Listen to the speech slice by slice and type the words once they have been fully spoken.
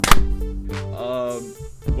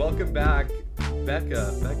welcome back,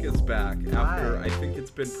 Becca. Becca's back after Hi. I think it's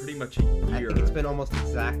been pretty much a I year. think it's been almost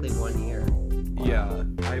exactly 1 year. Yeah,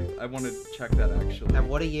 I want to check that actually. And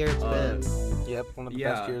what a year it's been. Yep, one of the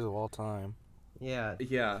Yeah. best years of all time. Yeah.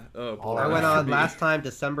 Yeah. Oh boy. All I right. went that on should be- last time,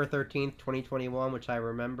 December 13th, 2021, which I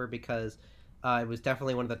remember because it was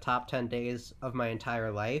definitely one of the top 10 days of my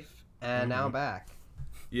entire life. And now I'm back.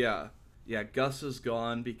 Yeah. Yeah. Gus is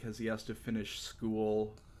gone because he has to finish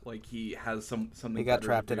school. Like he has something. He got better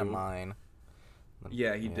trapped to in a do. mine.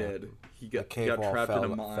 Yeah, he did. He The got cave wall trapped fell,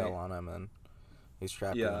 in a mine. fell on him, and he's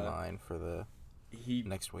trapped in Yeah. a mine for the He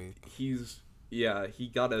next week. he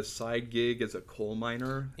got a side gig as a coal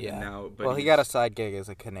miner. Yeah. And now, but Well, he got a side gig as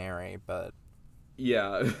a canary, but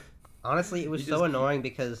Yeah. Honestly, it was He so just- annoying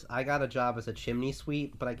because I got a job as a chimney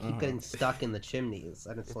sweep, but I keep getting stuck in the chimneys.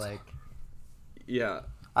 And it's like, Yeah.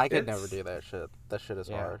 I could It's- never do that shit. That shit is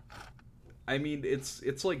Yeah. hard. I mean,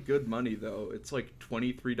 it's like good money though. It's like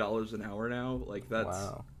 $23 an hour now. Like that's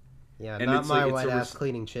Wow. yeah, And not it's my like- it's white a ass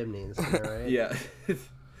cleaning chimneys. Am I right? yeah.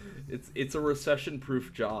 It's a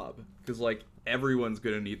recession-proof job because like everyone's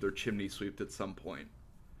gonna need their chimney swept at some point.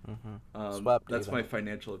 Swept, That's even. my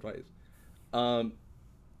financial advice.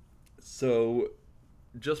 So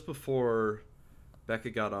just before Becca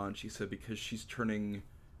got on, she said because she's turning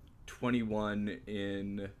 21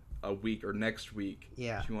 in a week or next week,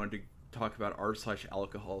 Yeah. she wanted to talk about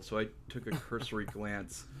r/alcohol. So I took a cursory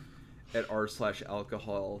glance at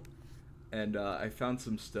r/alcohol, and I found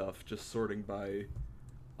some stuff just sorting by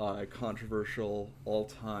controversial, all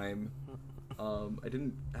time. I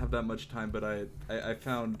didn't have that much time, but I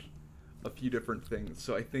found a few different things.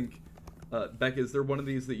 So I think, Becca, is there one of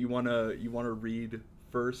these that you wanna read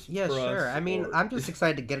first? Yeah, for sure. us, I mean, or- I'm just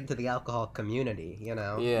excited to get into the alcohol community, you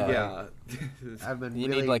know? Yeah. yeah. I've been You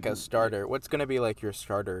really, need like a starter. What's gonna be like your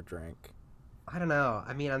starter drink? I don't know.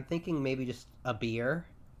 I mean, I'm thinking maybe just a beer,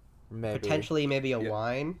 Maybe. potentially maybe a Yeah.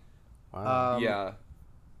 wine. Wow. Yeah.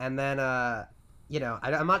 And then, you know,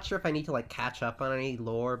 I'm not sure if I need to like catch up on any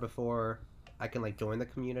lore before I can like join the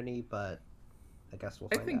community, but I guess we'll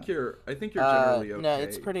I find think out. you're generally okay. No,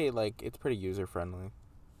 it's pretty user friendly.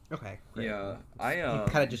 Okay. Great. Yeah, You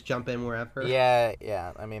kind of just jump in wherever.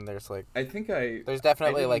 Yeah. I mean, there's I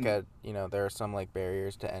definitely like didn't- there are some like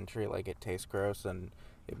barriers to entry. Like it tastes gross and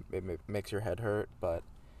it makes your head hurt. But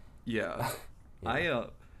yeah. Yeah.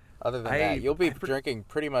 other than I- that, you'll be I for- drinking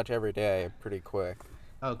pretty much every day, pretty quick.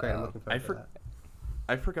 Oh, great. I'm looking forward to that.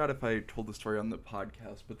 I forgot if I told the story on the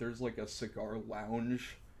podcast, but there's like a cigar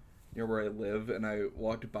lounge near where I live, and I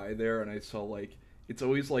walked by there and I saw like it's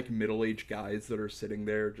always like middle-aged guys that are sitting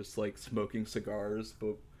there just like smoking cigars.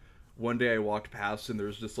 But one day I walked past and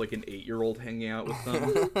there's just like an 8-year-old hanging out with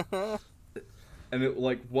them, and it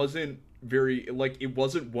like wasn't very like it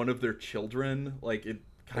wasn't one of their children. Like it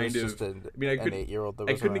kind It of. was just I mean, I an could 8-year-old that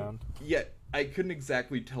I was couldn't. around. Yeah, I couldn't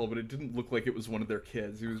exactly tell, but it didn't look like it was one of their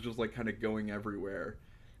kids. He was just like kind of going everywhere.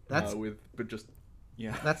 That's- but just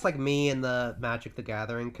yeah. That's like me in the Magic the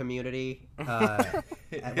Gathering community. When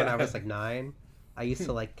I was like 9, I used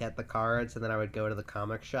to like get the cards, and then I would go to the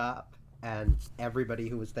comic shop, and everybody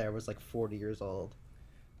who was there was like 40 years old.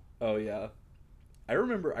 Oh yeah, I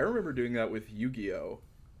remember doing that with Yu-Gi-Oh,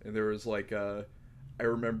 and there was like I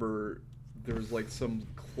remember there was like some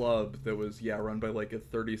club that was run by like a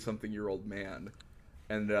 30-something-year-old man.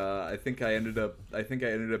 And I think I ended up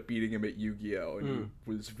beating him at Yu-Gi-Oh, and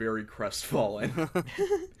he was very crestfallen.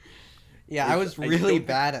 Yeah, I was I really don't think-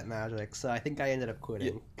 bad at Magic, so I think I ended up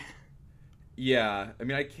quitting. Yeah, I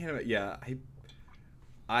mean, I can't. Yeah,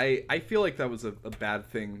 I feel like that was a bad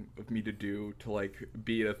thing of me to do, to like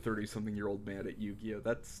be a 30-something-year-old man at Yu-Gi-Oh.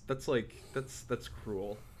 That's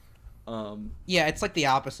cruel. Yeah, it's like the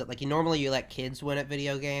opposite. Like, normally you let kids win at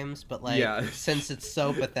video games, but like, Yeah. since it's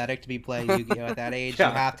so pathetic to be playing Yu-Gi-Oh at that age, you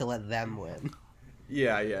Yeah. have to let them win.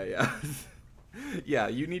 Yeah. Yeah,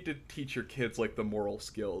 you need to teach your kids like the moral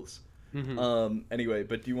skills. Anyway,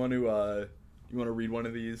 but do you want to read one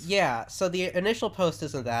of these? Yeah, so the initial post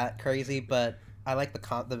isn't that crazy, but I like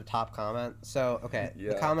the top comment. So, okay,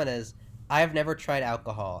 Yeah. the comment is, I have never tried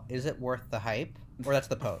alcohol. Is it worth the hype? Or that's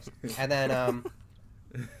the post. And then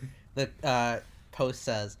the post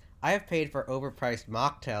says, I have paid for overpriced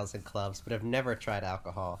mocktails in clubs, but have never tried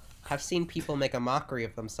alcohol. Have seen people make a mockery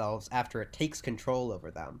of themselves after it takes control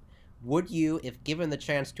over them. Would you, if given the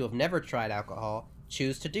chance to have never tried alcohol,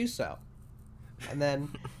 choose to do so? And then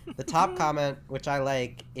the top comment, which I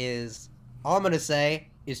like, is, all I'm going to say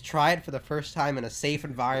is try it for the first time in a safe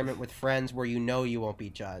environment with friends where you know you won't be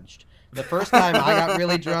judged. The first time I got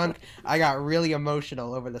really drunk, I got really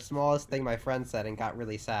emotional over the smallest thing my friend said and got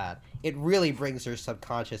really sad. It really brings your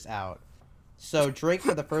subconscious out. So drink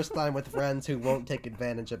for the first time with friends who won't take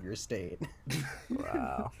advantage of your state.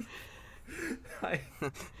 Wow. I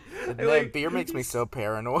Man, like- beer makes me so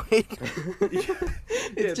paranoid.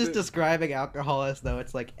 It's just describing alcohol as though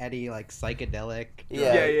it's like any like psychedelic.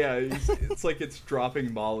 Yeah. It's like it's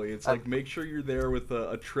dropping Molly. It's like make sure you're there with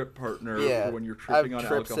a trip partner Yeah. when you're tripping I'm on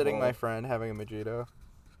trip alcohol. sitting my friend having a mojito.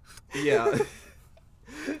 Yeah.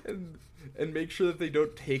 and make sure that they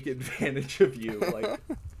don't take advantage of you. Like,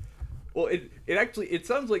 well, it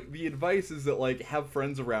sounds like the advice is that like have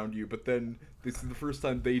friends around you, but then this is the first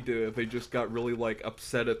time they did it. They just got really like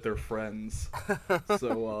upset at their friends.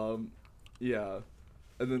 So yeah,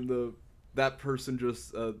 and then that person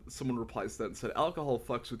just someone replies to that and said alcohol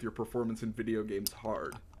fucks with your performance in video games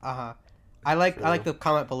hard. I like the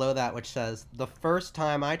comment below that which says the first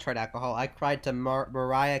time I tried alcohol, I cried to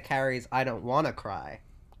Mariah Carey's "I Don't Wanna Cry."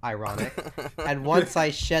 Ironic. And once I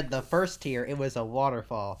shed the first tear, it was a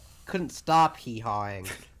waterfall. Couldn't stop hee-hawing.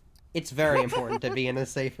 It's very important to be in a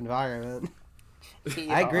safe environment.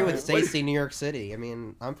 I agree with Stacey, New York City. I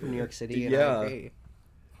mean, I'm from New York City, and I agree.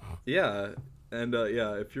 Yeah, and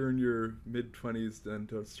if you're in your mid-20s, then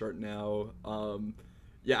don't start now.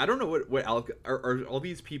 Yeah, I don't know what are all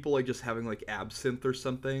these people like just having like absinthe or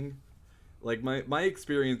something? Like my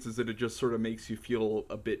experience is that it just sort of makes you feel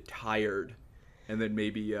a bit tired, and then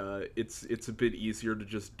maybe it's a bit easier to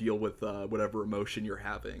just deal with whatever emotion you're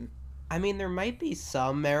having. I mean, there might be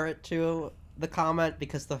some merit to the comment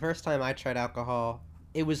because the first time I tried alcohol,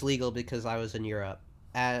 it was legal because I was in Europe,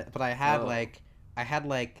 but I had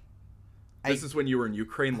This is when you were in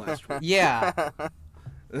Ukraine last week. Yeah,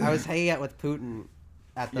 I was hanging out with Putin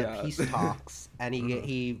at the Yeah. peace talks, and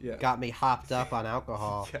he Yeah. got me hopped up on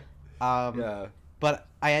alcohol. Yeah. But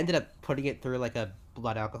I ended up putting it through like a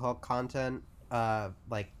blood alcohol content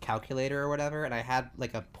like calculator or whatever, and I had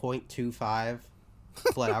like a 0.25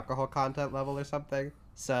 blood alcohol content level or something.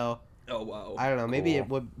 So Oh wow. I don't know. Maybe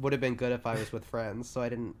Cool. it would have been good if I was with friends, so I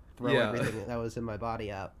didn't throw Yeah. everything that was in my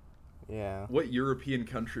body out. Yeah. What European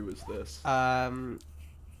country was this?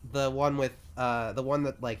 The one with the one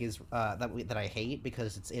that like is that I hate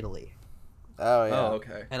because it's Italy, Oh yeah. Oh,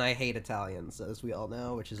 okay. and I hate Italians, as we all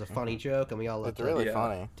know, which is a funny joke, and we all love It's to really Yeah.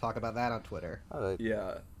 funny. talk about that on Twitter. Oh,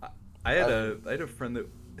 Yeah, I had a friend that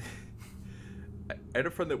I had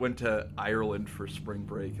a friend that went to Ireland for spring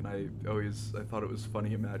break, and I thought it was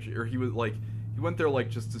funny. Imagine, or he went there like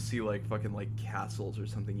just to see like fucking like castles or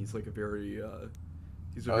something. He's like a very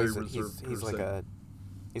he's a very reserved person.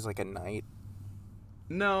 He's like a knight.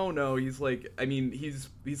 No, he's like, I mean, he's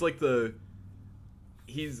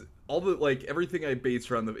all the like everything I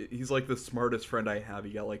base around he's like the smartest friend I have.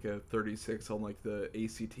 He got like a 36 on like the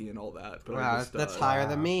ACT and all that. But Wow, that's higher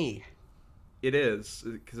than me. It is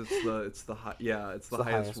because it's the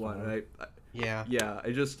highest one. And Yeah.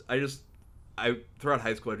 I throughout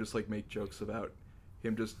high school I just like make jokes about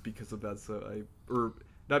him just because of that. So or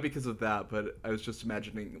not because of that, but I was just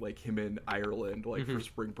imagining like him in Ireland like for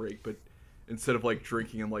spring break, but instead of like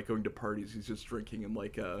drinking and like going to parties, he's just drinking in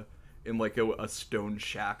like a stone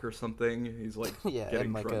shack or something. He's like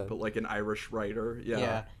getting like drunk, but like an Irish writer.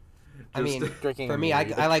 Yeah. I mean, Drinking for a me,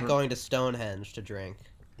 mead. I like going to Stonehenge to drink.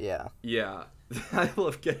 Yeah. Yeah. I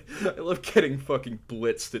love getting fucking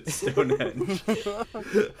blitzed at Stonehenge.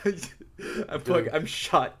 I'm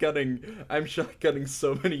shotgunning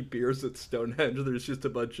so many beers at Stonehenge. There's just a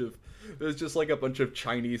bunch of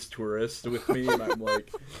Chinese tourists with me, and I'm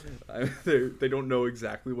like, they don't know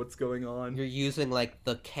exactly what's going on. You're using like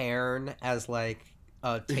the cairn as like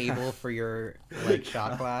a table for your like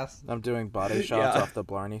shot glass. I'm doing body shots Yeah. off the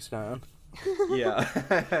Blarney Stone.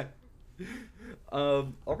 Yeah.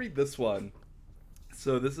 I'll read this one.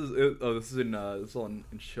 So this is on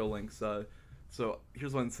Chill Links. So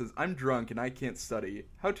here's one that says, "I'm drunk and I can't study.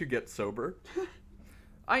 How to get sober?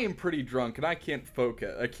 I am pretty drunk and I can't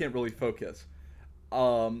focus. I can't really focus.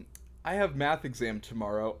 I have math exam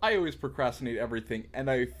tomorrow. I always procrastinate everything, and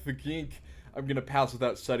I think I'm gonna pass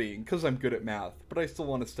without studying because I'm good at math. But I still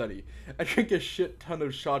want to study. I drink a shit ton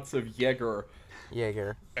of shots of Jaeger."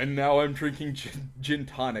 Jaeger. And now I'm drinking gin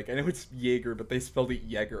tonic. I know it's Jaeger, but they spelled it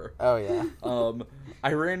Jaeger. Oh yeah.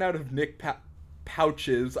 I ran out of Nick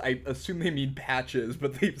pouches. I assume they mean patches,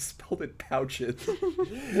 but they spelled it pouches.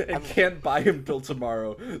 And can't buy them till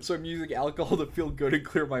tomorrow. So I'm using alcohol to feel good and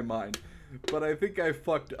clear my mind. But I think I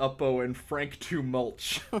fucked Uppo and Frank to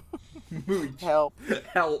mulch. Mooch. Help.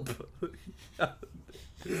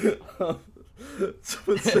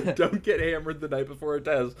 Someone said, "Don't get hammered the night before a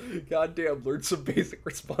test." Goddamn, learn some basic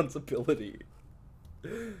responsibility.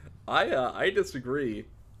 I disagree.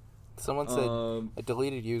 Someone said a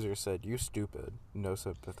deleted user said, "You stupid." No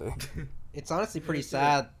sympathy. It's honestly pretty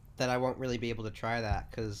sad that I won't really be able to try that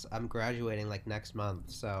because I'm graduating like next month.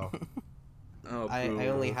 So Oh, I boo.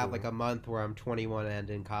 only have like a month where I'm 21 and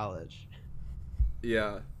in college.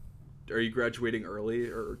 Yeah. Are you graduating early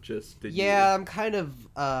or just did Yeah, I'm kind of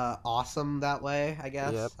awesome that way, I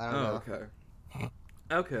guess. Yep. I you? don't Oh, know. okay.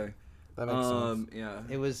 Okay. That makes sense. Yeah.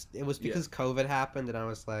 It was because COVID happened, and I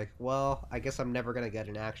was like, well, I guess I'm never gonna get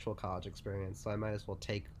an actual college experience, so I might as well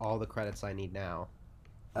take all the credits I need now.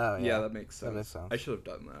 Oh yeah. Yeah, that makes sense. That makes sense. I should have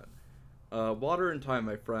done that. Water and time,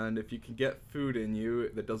 my friend. If you can get food in you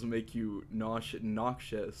that doesn't make you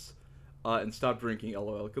noxious, and stop drinking,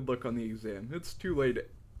 lol. Good luck on the exam. It's too late.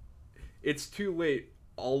 It's too late.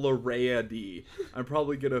 Already. I'm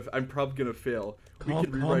probably gonna fail. We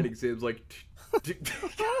can rewrite exams like. God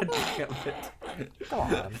damn it! Come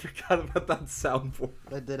on. I forgot about that soundboard.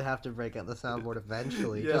 I did have to break out the soundboard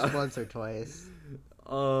eventually, Yeah. just once or twice.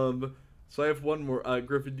 So I have one more.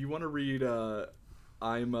 Griffin, do you want to read?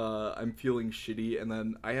 I'm feeling shitty, and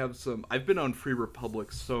then I have some. I've been on Free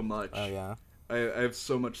Republic so much. Oh yeah. I have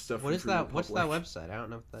so much stuff. What from is Free that? What's that Republic. website? I don't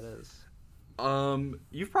know what that is.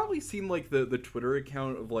 You've probably seen like the Twitter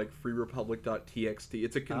account of like freerepublic.txt.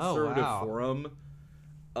 It's a conservative wow. forum,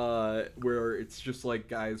 where it's just like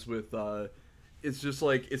guys with it's just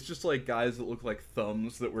like guys that look like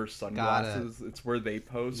thumbs that wear sunglasses. It's where they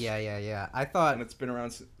post. Yeah. I thought And it's been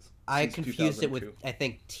around since. I since confused it with 2002. I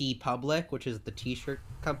think T Public, which is the T-shirt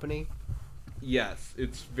company. Yes,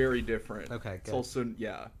 it's very different. Okay, It's good. also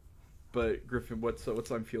but Griffin, what's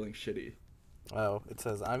I'm feeling shitty. Oh, it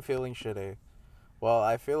says I'm feeling shitty. Well,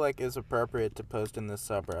 I feel like it's appropriate to post in this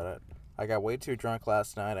subreddit. I got way too drunk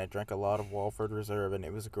last night. I drank a lot of Walford Reserve, and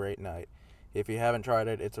it was a great night. If you haven't tried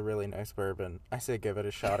it, it's a really nice bourbon. I say give it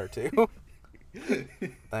a shot or two.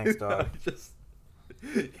 Thanks, dog.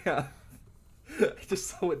 Yeah. I just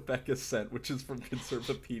saw what Becca sent, which is from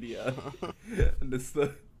Conservapedia, and it's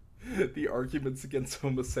the arguments against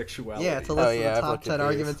homosexuality. Yeah, it's a list Oh, yeah, of I've the top looked at 10 these.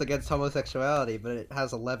 arguments against homosexuality, but it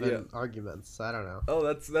has 11 Yeah. arguments. So I don't know. Oh,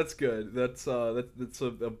 that's good. That's a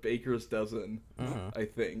baker's dozen. Mhm. I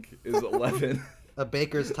think is 11. A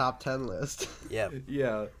baker's top 10 list. Yep.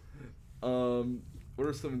 Yeah. What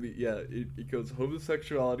are some of the? Yeah, it goes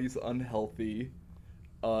homosexuality is unhealthy.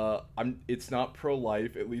 It's not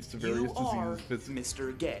pro-life. It leads to various You are diseases.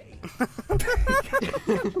 Mr. Gay.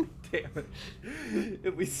 Damn it!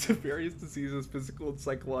 It leads to various diseases, physical and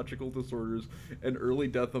psychological disorders, and early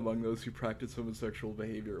death among those who practice homosexual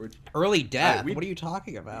behavior. Which Early death? we- What are you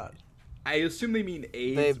talking about? I assume they mean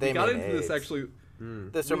AIDS. They we got mean into this AIDS. actually.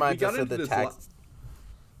 This We reminds got us of into the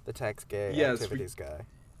this tax gay Yes, we- activities guy.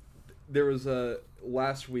 There was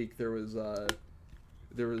last week there was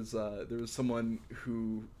someone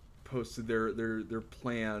who posted their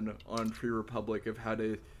plan on Free Republic of how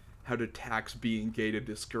to tax being gay to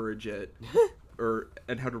discourage it,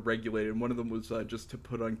 and how to regulate it. And one of them was just to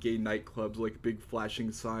put on gay nightclubs like big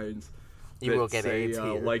flashing signs. You that will get say, AIDS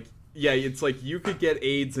here. Like it's like you could get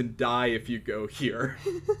AIDS and die if you go here.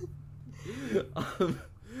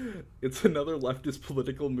 It's another leftist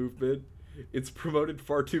political movement. It's promoted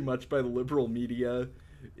far too much by the liberal media.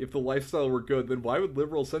 If the lifestyle were good, then why would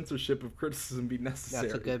liberal censorship of criticism be necessary?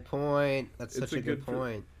 That's a good point. That's It's such a a good good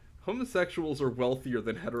point. Homosexuals are wealthier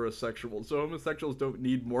than heterosexuals, so homosexuals don't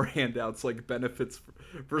need more handouts like benefits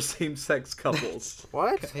for same-sex couples.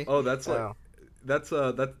 What? Okay. Oh, that's like Oh. that's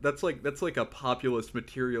like a populist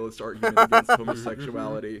materialist argument against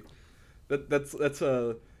homosexuality.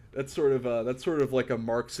 That's sort of like a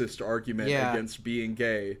Marxist argument Yeah. against being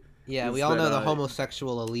gay. Yeah, is we all know that, the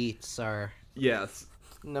homosexual elites are Yes.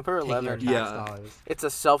 Number taking our 11. tax Yeah. dollars. It's a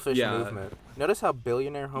selfish Yeah. movement. Notice how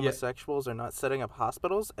billionaire homosexuals are not setting up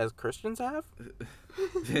hospitals as Christians have?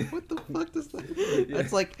 What the fuck does that?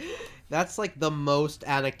 That's like the most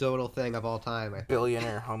anecdotal thing of all time. I think.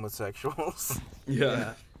 Billionaire homosexuals.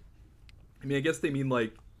 Yeah. I mean, I guess they mean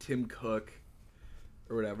like Tim Cook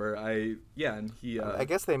or whatever. And he. I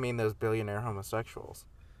guess they mean those billionaire homosexuals.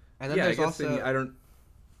 And then Yeah, I there's guess also. they mean, I don't.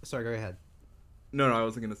 Sorry, go ahead. No, I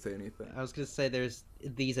wasn't gonna say anything. I was gonna say there's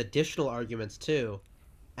these additional arguments too,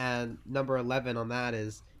 and number 11 on that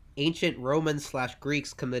is ancient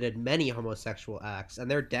Romans/Greeks committed many homosexual acts,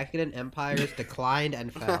 and their decadent empires declined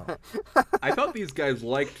and fell. I thought these guys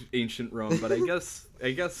liked ancient Rome, but I guess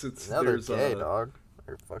it's No, they're there's gay, dog.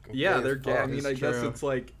 They're fucking Yeah, gay they're as gay. I fuck. mean, I It's guess true. it's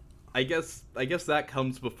like, I guess that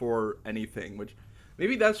comes before anything. Which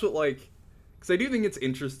maybe that's what like, because I do think it's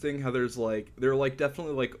interesting how there are like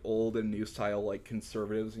definitely like old and new style like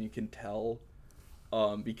conservatives, and you can tell,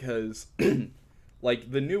 because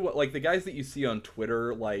like the guys that you see on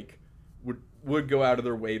Twitter like would go out of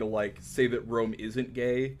their way to like say that Rome isn't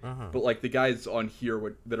gay, but like the guys on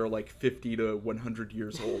here that are like 50 to 100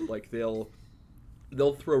 years old, like they'll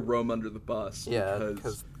throw Rome under the bus. Yeah,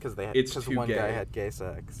 because one gay. guy had gay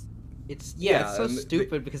sex. It's so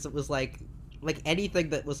stupid because it was like anything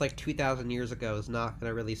that was like 2,000 years ago is not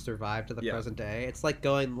going to really survive to the present day. It's like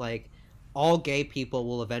going like all gay people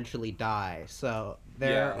will eventually die, so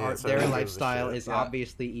their lifestyle is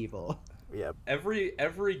obviously evil. Yep.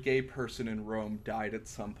 Every gay person in Rome died at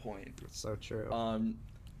some point. It's so true.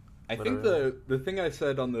 I think the thing I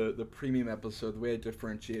said on the premium episode, the way I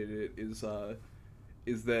differentiated it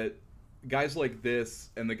is that guys like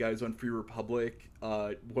this and the guys on Free Republic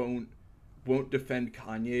won't defend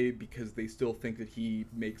Kanye because they still think that he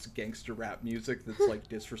makes gangster rap music that's like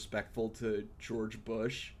disrespectful to George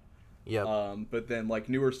Bush. Yep. But then like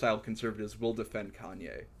newer style conservatives will defend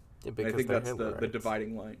Kanye. Yeah, and I think that's the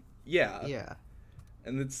dividing line. Yeah. Yeah.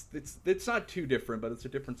 And it's not too different, but it's a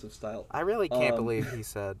difference of style. I really can't believe he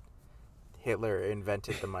said Hitler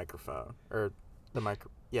invented the microphone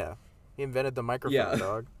Yeah, he invented the microphone,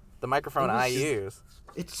 dog. The microphone I use.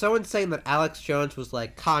 It's so insane that Alex Jones was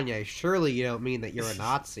like, Kanye, surely you don't mean that you're a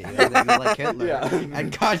Nazi or that you're like Hitler. Yeah.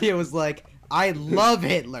 And Kanye was like, I love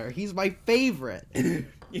Hitler. He's my favorite.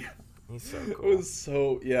 Yeah. He's so cool. It was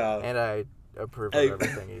so, yeah. And I approve of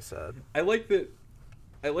everything he said. I like that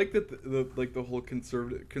the whole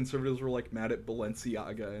conservatives were like mad at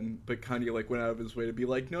Balenciaga, but Kanye like went out of his way to be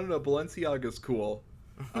like, no, Balenciaga's cool.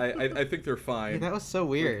 I think they're fine. Yeah, that was so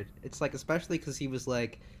weird. It's like, especially because he was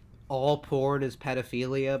like, all porn is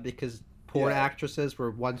pedophilia because porn actresses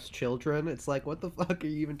were once children. It's like, what the fuck are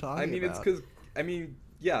you even talking about? It's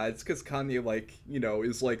because Kanye, like, you know,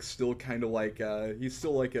 is like still kind of like he's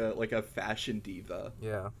still like a fashion diva.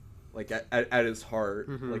 Yeah. Like at his heart,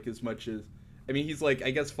 like as much as, I mean, he's like,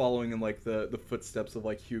 I guess, following in like the footsteps of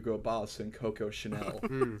like Hugo Boss and Coco Chanel.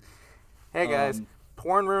 Hey guys,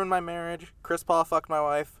 porn ruined my marriage. Chris Paul fucked my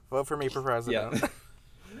wife. Vote for me for president. Yeah.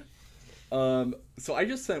 So I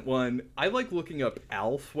just sent one. I like looking up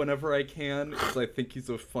Alf whenever I can because I think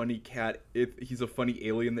he's a funny cat. He's a funny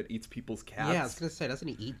alien that eats people's cats. Yeah, I was gonna say, doesn't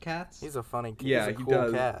he eat cats? He's a funny cat. Yeah, he's a he cool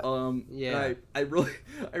does. Cat. Yeah. I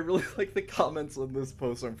really like the comments on this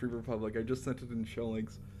post on Free Republic. I just sent it in show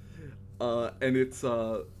links. And it's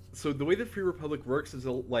so the way that Free Republic works is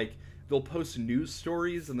they'll post news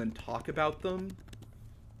stories and then talk about them.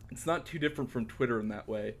 It's not too different from Twitter in that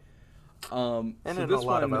way. And so in this a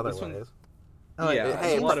lot one, of other this ways. One, Oh, yeah,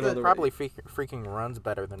 Hey, a lot of other probably ways. freaking runs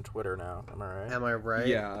better than Twitter now. Am I right? Am I right?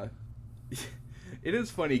 Yeah. It is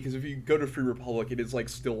funny because if you go to Free Republic, it is like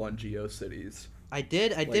still on GeoCities. I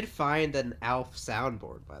did find an Alf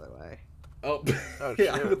soundboard, by the way. Oh, Oh,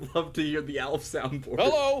 yeah, I shit. would love to hear the Alf soundboard.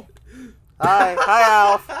 Hello. Hi,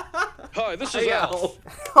 Alf. Hi, this is Hey, Alf.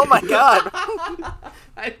 Oh my God.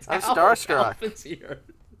 It's I'm Alf. starstruck. Alf is here.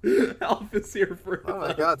 Alf is here for. Oh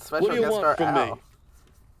my God, special What do you guest want star from me?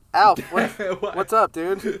 Alf. Alf, what's up,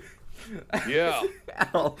 dude? Yeah.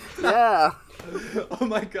 Alf. Yeah. Oh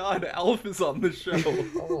my God, Alf is on the show.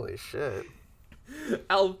 Holy shit.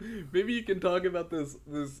 Alf, maybe you can talk about this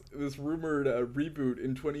rumored reboot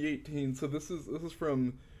in 2018. So this is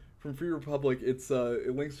from Free Republic. It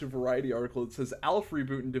links to a Variety article. It says Alf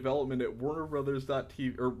reboot in development at Warner Brothers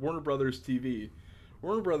TV.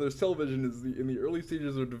 Warner Brothers Television is in the early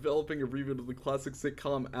stages of developing a reboot of the classic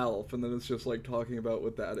sitcom Alf, and then it's just like talking about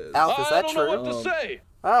what that is. Alf, is that I don't true? know what to say.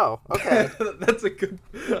 Oh, okay. That's a good.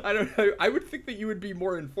 I don't know. I would think that you would be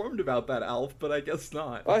more informed about that, Alf, but I guess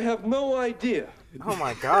not. I have no idea. Oh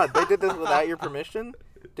my God, they did this without your permission?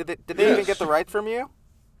 Did they even get the rights from you?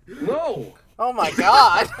 No. Oh my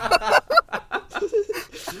God.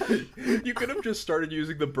 You could have just started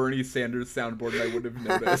using the Bernie Sanders soundboard and I would have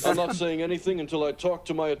noticed. I'm not saying anything until I talk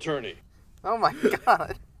to my attorney. Oh my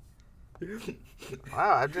God.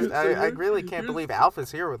 Wow, I really can't believe Alf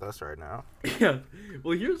is here with us right now. Yeah.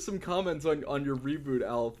 Well, here's some comments on your reboot,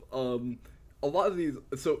 Alf. A lot of these.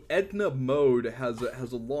 So Edna Mode has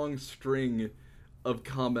a long string of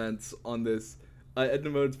comments on this. Edna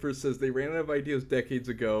Mode first says they ran out of ideas decades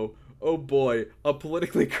ago. Oh boy, a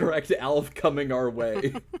politically correct Alf coming our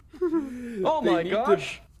way. Oh They my need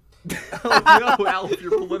gosh. Oh no, Alf,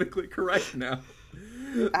 you're politically correct now.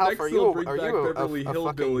 Alf, Next are they'll you bring a back Beverly fucking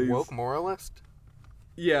Hillbillies. woke moralist?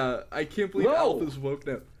 Yeah, I can't believe No. Alf is woke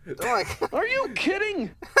now. Oh my God. Are you kidding?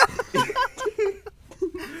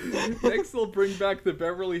 Next, they'll bring back the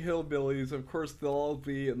Beverly Hillbillies. Of course, they'll all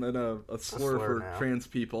be, and then a slur slur for now. trans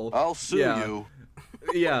people. I'll sue Yeah. you.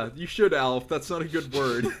 Yeah, you should, Alf. That's not a good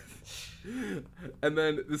word. And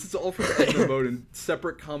then this is all from Edna Mode in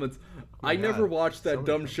separate comments. I never watched that many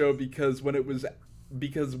dumb show because when it was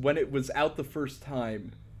because when it was out the first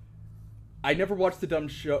time, I never watched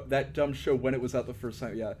that dumb show when it was out the first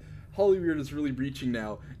time. Yeah, Hollyweird is really reaching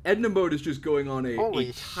now. Edna Mode is just going on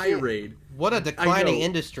a tirade. What a declining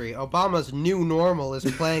industry. Obama's new normal is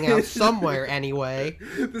playing out somewhere anyway.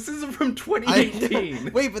 This isn't from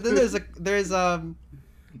 2018. Wait, but then there's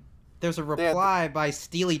a reply by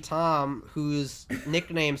Steely Tom whose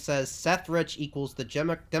nickname says Seth Rich equals the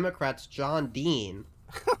Democrats' John Dean.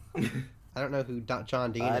 I don't know who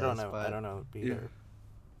John Dean is. I don't know. But... I don't know either.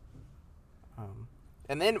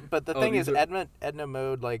 And then, but the thing is, Edna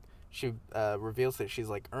Mode, like, she reveals that she's,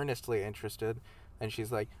 like, earnestly interested, and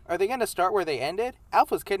she's like, "Are they gonna start where they ended?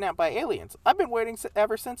 Alpha was kidnapped by aliens. I've been waiting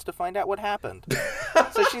ever since to find out what happened."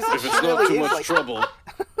 So she's If it's she not really too is much like trouble,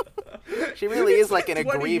 she really is like an 20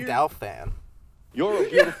 aggrieved years. Alf fan. you're a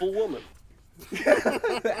beautiful woman.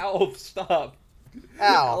 Alf, stop.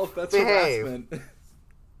 Alf, That's behave. harassment.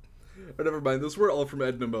 Oh, never mind. Those were all from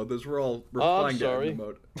Edna Mode. Those were all I'm replying to sorry. Edna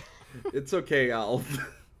Mode. It's okay, Alf.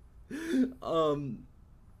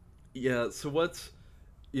 Yeah, so what's...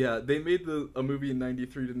 Yeah, they made a movie in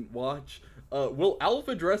 93, didn't watch. Will Alf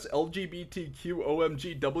address LGBTQ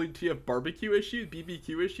OMG WTF barbecue issues,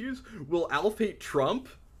 BBQ issues? Will Alf hate Trump?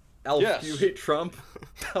 Alf, Yes. do you hate Trump?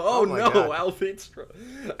 Oh, my no, God. Alf hates Trump.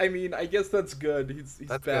 I mean, I guess that's good. He's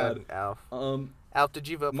That's bad. good, Alf. Um, Alf, did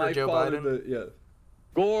you vote for my Joe father, Biden? yeah.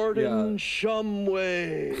 Gordon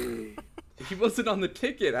Shumway. He wasn't on the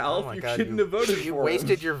ticket, Alf. Oh my You God, shouldn't have voted for You him.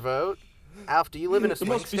 wasted your vote? Alf, do you live in a There swing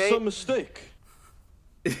must be state? some mistake.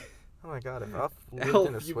 Oh my God, if Alf lived Alf,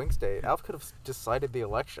 in a you- swing state, Alf could have decided the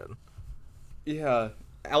election. Yeah.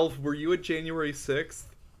 Alf, were you at January 6th?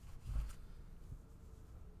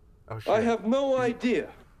 Oh shit. I have no idea.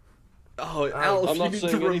 Oh, Alf, I'm you not need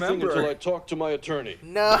saying to anything until I remember. talk to my attorney.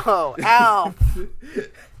 No, Alf!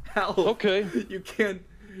 Alf, Okay. you can't...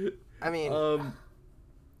 I mean,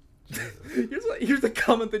 Here's a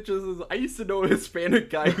comment that just says, I used to know a Hispanic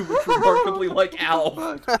guy who was remarkably like Alf.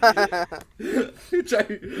 Which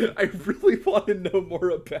I really want to know more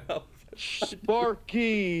about.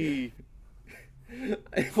 Sparky.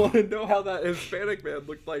 I want to know how that Hispanic man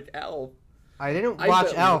looked like Alf. I didn't I watch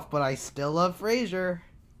bet- Alf, but I still love Frasier.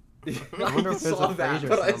 wonder I if there's saw a that, Frasier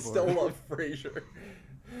but I soundboard. still love Frasier.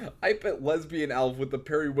 I bet lesbian Alf with the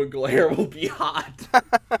periwinkle hair will be hot.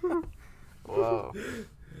 whoa.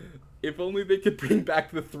 If only they could bring back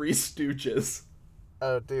the Three Stooges.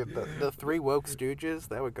 Oh, dude, the three woke stooges,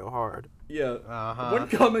 that would go hard. Yeah. Uh-huh. One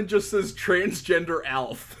comment just says transgender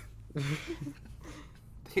Alf.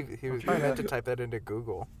 He meant to type that into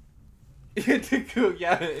Google. into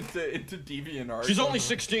DeviantArt. She's only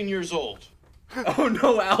 16 years old. Oh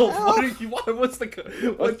no, Alf! What's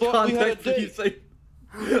the what thought we had a context did you date. say?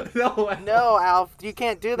 No, Alf. No, Alf, you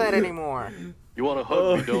can't do that anymore. You want to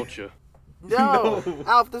hug me, don't you? No, No.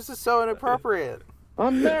 Alf, this is so inappropriate.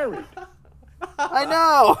 I'm married. I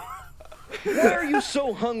know. Why are you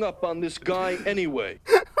so hung up on this guy anyway?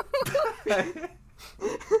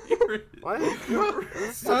 What? This is Oh,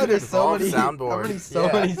 such an there's so involved many soundboard. so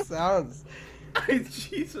many sounds.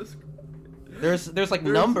 Jesus. There's like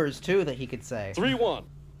numbers too that he could say. 3-1.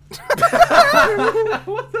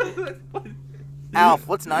 Alf,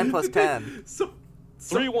 what's 9 plus 10? So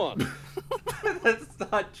 3-1. that's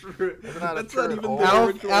not true. not That's true not at even all. the Alf,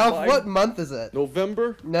 original Alf, line. what month is it?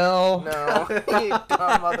 November? No. No, you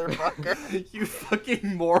dumb motherfucker. You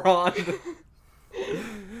fucking moron.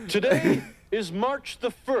 Today is March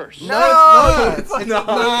the 1st. No, it's fucking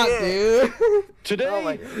not, idiot. dude. Today Oh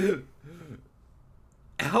my God.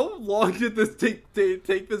 How long did this take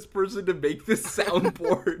this person to make this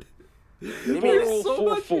soundboard? mean There's so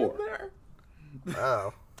much in 444. there.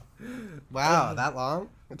 Oh. Wow, that long?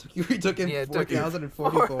 It took him Yeah, it took you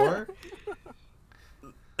 4,044?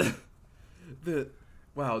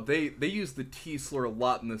 They use the T slur a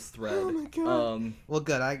lot in this thread. Oh my God. Um, Well,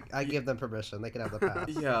 good. I give them permission. They can have the pass.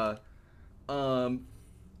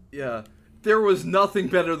 yeah. There was nothing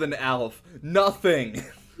better than Alf. Nothing.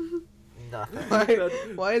 Nothing.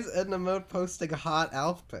 Why is Edna Mode posting hot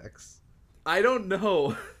Alf pics? I don't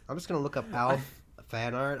know. I'm just gonna look up Alf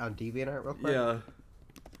fan art on DeviantArt real quick. Yeah.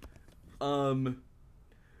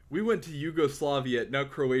 We went to Yugoslavia, now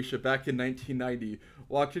Croatia, back in 1990.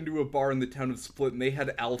 Walked into a bar in the town of Split, and they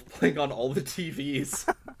had Alf playing on all the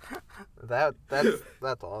TVs.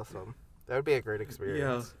 That's awesome. That would be a great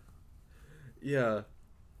experience. Yeah.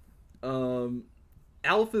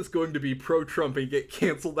 Alf is going to be pro-Trump and get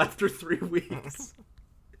canceled after 3 weeks.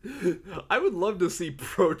 I would love to see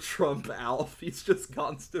pro-Trump Alf. He's just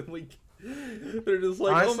constantly... They're just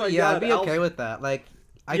like, Honestly, oh my yeah, god, I'd be Alf... okay with that. Like,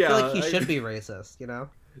 I Yeah, feel like he I- should be racist, you know?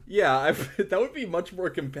 Yeah, that would be much more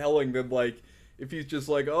compelling than, like, if he's just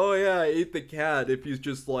like, oh yeah, I ate the cat. If he's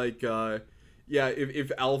just like, yeah,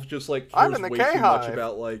 if Alf just like I'm cares in the way too K-Hive. much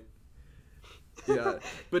about like, yeah,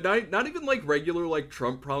 but not even like regular like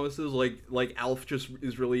Trump promises. Like Alf just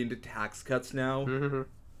is really into tax cuts now. Mm-hmm.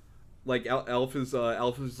 Like Alf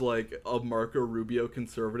is like a Marco Rubio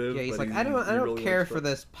conservative. Yeah, he's but like, I don't really care likes for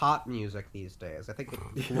this pop music these days. I think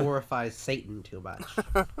it glorifies Satan too much.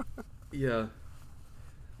 Yeah.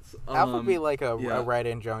 Alf would be like a yeah.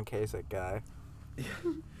 write-in John Kasich guy.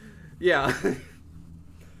 Yeah.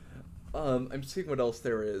 I'm seeing what else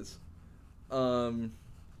there is.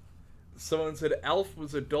 Someone said Alf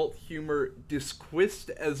was adult humor disquist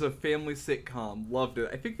as a family sitcom. Loved it.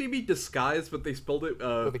 I think maybe disguised, but they spelled it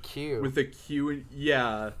With a Q. With a Q.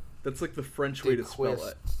 Yeah, that's like the French way to spell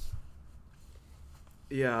it.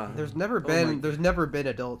 Yeah. There's never been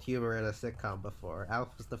adult humor in a sitcom before. Alf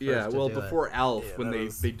was the first. Yeah, well, to do before Alf, Yeah, when that they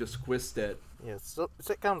was- disquist it. Yeah, so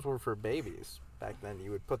sitcoms were for babies back then.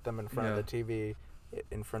 You would put them in front of the TV,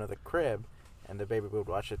 in front of the crib, and the baby would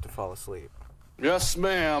watch it to fall asleep. Yes,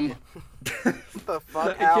 ma'am. The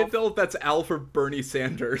fuck, I Alf? can't tell if that's Alf or Bernie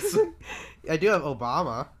Sanders. it. I do have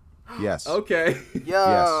Obama. Yes. Okay. Yo,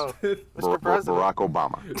 Yes. Mr. President. Barack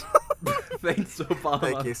Obama. Thanks, Obama.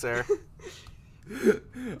 Thank you, sir. Oh,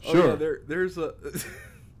 yeah, there's a.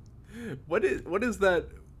 What is that?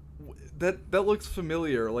 That looks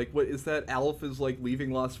familiar. Like, what is that? Alf is like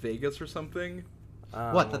leaving Las Vegas or something.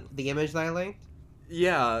 What the image that I linked?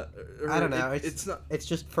 Yeah. I don't know. It's not. It's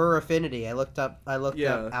just Fur Affinity. I looked up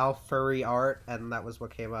Yeah. Alf furry art, and that was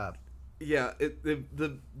what came up. Yeah.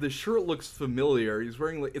 The shirt looks familiar. He's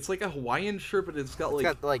wearing like it's like a Hawaiian shirt, but it's got It's like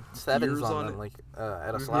got like sevens gears on on them, it. like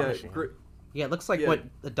at a slot machine. Yeah, it looks like Yeah. what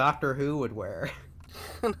the Doctor Who would wear.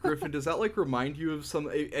 Griffin, does that like remind you of some?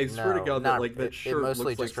 I swear to No, God not- that like that it shirt mostly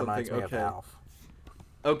looks like just reminds something. me Okay. of Alf.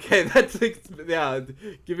 Okay, that's yeah.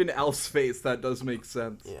 Given Alf's face, that does make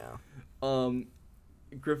sense. Yeah.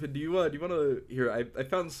 Griffin, do you want to hear? I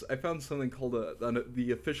found something called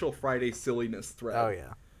the official Friday silliness thread. Oh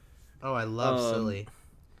yeah. Oh, I love silly.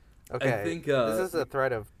 Okay. think, this is a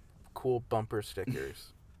thread of cool bumper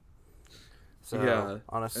stickers. So Yeah,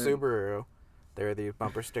 on a and- Subaru, there are these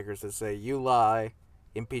bumper stickers that say "You lie,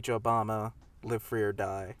 impeach Obama, live free or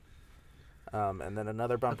die," and then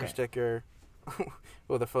another bumper Okay. sticker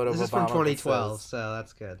with a photo This of is Obama. from that 2012, says- so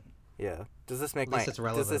that's good. Yeah. Does this make At least my it's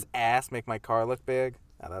does this relevant. ass make my car look big?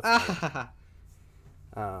 Oh, that's great.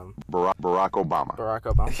 Barack Obama. Barack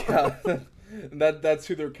Obama. Yeah, and that's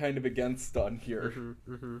who they're kind of against on here.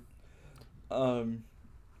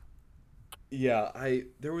 Yeah,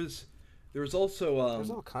 there was also There's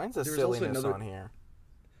all kinds of there was also silliness another- on here.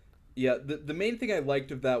 Yeah, the main thing I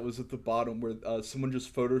liked of that was at the bottom where someone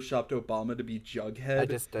just photoshopped Obama to be Jughead, I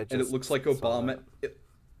just and it looks like saw Obama.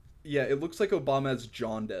 It looks like Obama has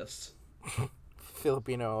jaundice.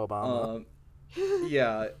 Filipino Obama.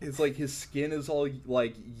 Yeah, it's like his skin is all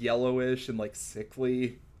like yellowish and like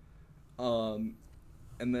sickly. And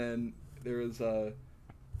then there's I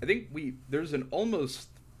think there's an almost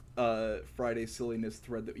Friday silliness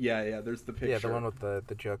thread that there's the picture. Yeah, the one with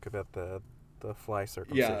the joke about the fly Yeah,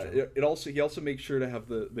 circumcision. he also makes sure to have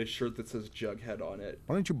the shirt that says Jughead on it.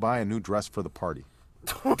 Why don't you buy a new dress for the party?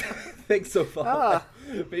 Thanks, Obama.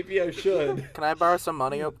 Maybe I should. Can I borrow some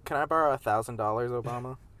money? Can I borrow $1,000,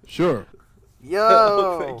 Obama? Sure.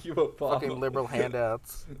 Yo! Thank you, Obama. Fucking liberal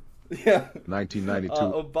handouts. Yeah. 1992.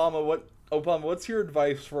 Obama, what's your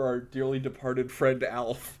advice for our dearly departed friend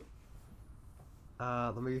Alf?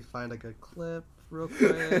 Let me find a good clip real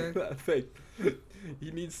quick. Think.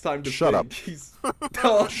 He needs time to Shut think. up. He's...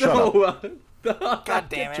 Oh, Shut no. God damn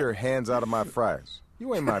Get it. your hands out of my fries.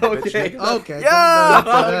 You ain't my bitch, Okay. nigga. Okay. Yeah!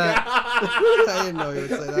 I didn't know you would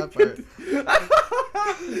say that part.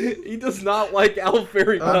 He does not like Alf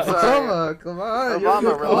very much. sorry. Come on. Obama,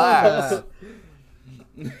 you're- relax.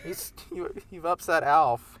 You've upset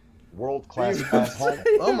Alf. World-class asshole.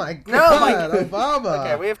 Oh my No, god, my- Obama.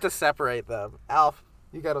 Okay, we have to separate them. Alf,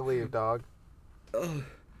 you gotta leave, dog.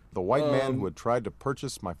 The white man who had tried to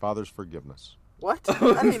purchase my father's forgiveness. What?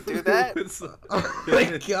 I didn't do that. Oh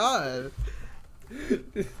my god.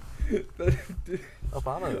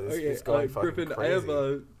 Obama is, Okay, is going fucking Griffin, crazy. I have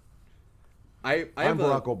a. I I'm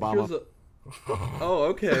have Barack Obama. here's a- Oh,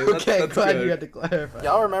 okay. Okay, that's glad good. you had to clarify.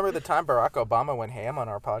 Y'all remember the time Barack Obama went ham on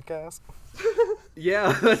our podcast?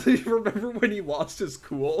 Yeah, remember when he lost his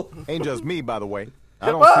cool? Ain't just me, by the way. I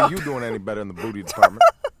don't see you doing any better in the booty department.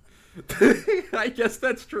 I guess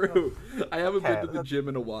that's true. I haven't Okay, been to the gym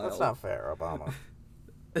in a while. That's not fair, Obama.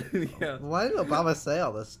 Yeah. Why did Obama say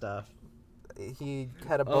all this stuff? he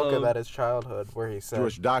had a book about his childhood where he said,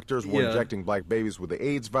 Jewish doctors were Yeah. injecting black babies with the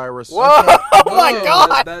AIDS virus. "Whoa, oh my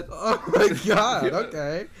God!" Oh my god.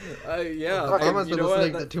 Okay. Yeah. I and must you have know been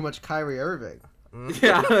listening what? to too much Kyrie Irving.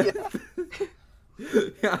 Yeah.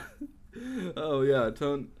 Yeah. Oh yeah.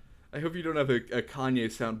 Don't. I hope you don't have a Kanye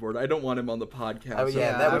soundboard. I don't want him on the podcast. Oh,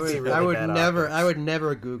 yeah, that would be really I would bad never. optics. I would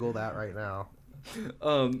never Google that right now.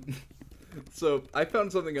 So I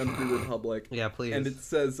found something on Free Republic. Yeah, please. And it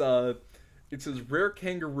says rare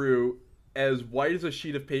kangaroo as white as a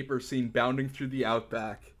sheet of paper seen bounding through the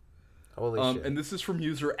outback. Holy shit. And this is from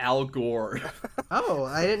user Al Gore. Oh,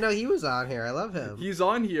 I didn't know he was on here. I love him. He's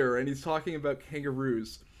on here and he's talking about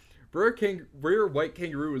kangaroos. Rare white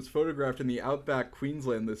kangaroo was photographed in Outback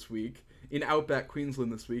Queensland this week.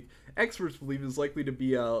 Experts believe is likely to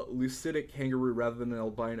be a leucitic kangaroo rather than an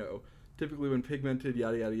albino. Typically when pigmented,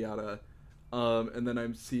 yada yada yada. And then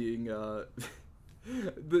I'm seeing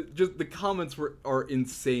the comments are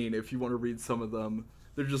insane. If you want to read some of them,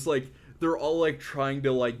 they're just like they're all like trying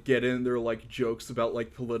to like get in their like jokes about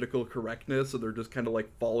like political correctness, so they're just kind of like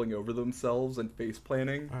falling over themselves and face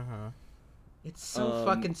planting. It's so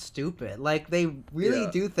fucking stupid. Like they really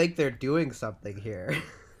yeah. do think they're doing something here.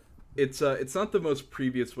 It's not the most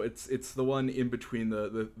previous one. It's the one in between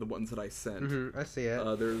the ones that I sent. I see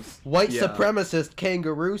it. There's White supremacist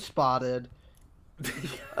kangaroo spotted.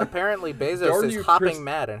 Apparently, Bezos Darn is you, hopping Chris-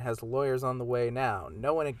 mad and has lawyers on the way now.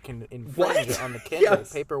 No one can infringe on the Kindle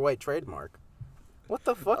Yes. Paperwhite trademark. What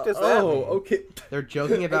the fuck does that mean? okay. They're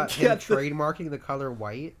joking about Yeah, him trademarking the color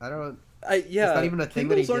white. I don't. Yeah. It's not even a thing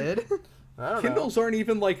that he Kindles did. I don't know. Kindles aren't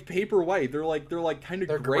even like paper white. They're like kind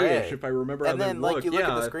They're of grayish gray. if I remember And how then, they like, look. you look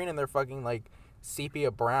yeah. at the screen and they're fucking, like,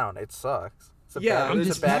 sepia brown. It sucks. It's a Yeah, bad, it's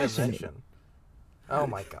it's a bad passionate. invention. Oh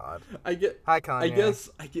my god. I get. Hi, Kanye. I guess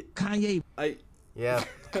I get. Kanye. Yeah.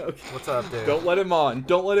 Okay. What's up, dude? Don't let him on.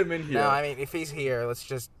 Don't let him in here. No, I mean, if he's here, let's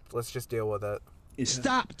just deal with it.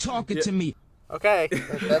 Stop talking to me. Okay.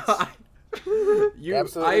 That's you,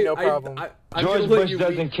 absolutely no problem. I'm George gonna let Bush you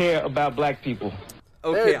doesn't care about black people.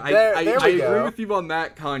 Okay, There I we agree go. with you on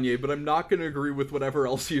that, Kanye, but I'm not gonna agree with whatever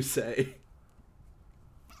else you say.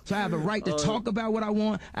 So I have a right to talk about what I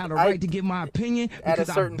want. I have a I- right to give my opinion at a because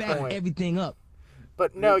I certain back point. everything up.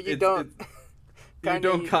 But no, you It's- don't. You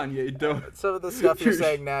don't, Kanye. Don't. Some of the stuff you're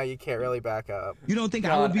saying now, you can't really back up. You don't think I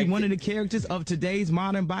God, would be I one of the can't- characters of today's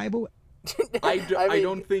modern Bible? I mean,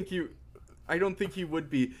 don't think you. I don't think he would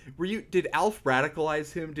be. Did Alf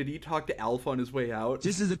radicalize him? Did he talk to Alf on his way out?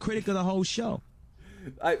 Just as a critic of the whole show.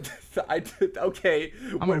 Okay.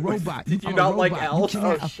 I'm a robot. Did you I'm not a like robot. Alf? You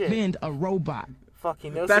cannot Oh, shit. offend a robot. Fuck, he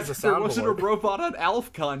knows That's he's a there wasn't a soundboard. robot on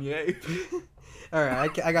Alf, Kanye. All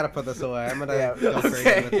right, I gotta put this away. I'm gonna Yeah. go crazy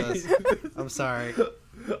Okay. with this. I'm sorry.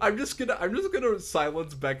 I'm just gonna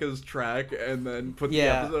silence Becca's track and then put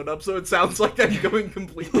Yeah. the episode up so it sounds like I'm going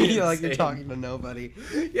completely You're like you're insane. talking to nobody.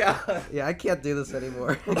 Yeah. Yeah, I can't do this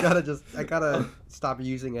anymore. I gotta stop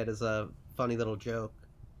using it as a funny little joke.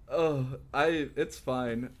 Oh, it's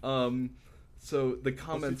fine. So the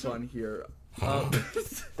comments on here.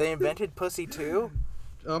 They invented pussy too?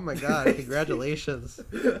 Oh my god! Congratulations.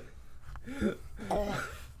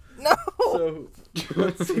 No. So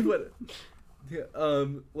let's see what.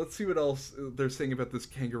 Let's see what else they're saying about this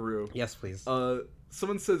kangaroo. Yes, please.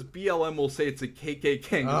 Someone says BLM will say it's a KK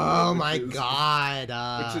kangaroo. Oh which my is- god.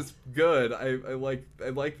 Which is good. I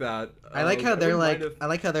like that. I like how they're wouldn't like mind if- I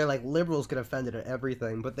like how they're like liberals get offended at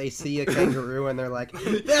everything, but they they're gonna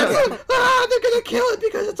kill it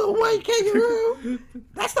because it's a white kangaroo.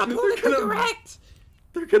 That's not politically gonna- correct.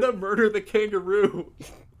 They're gonna murder the kangaroo.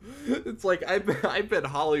 It's like I bet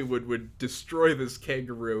Hollywood would destroy this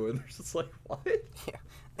kangaroo, and they're just like, what?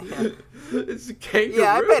 Yeah. It's a kangaroo.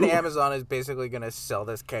 Yeah, I bet Amazon is basically gonna sell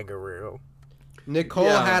this kangaroo. Nicole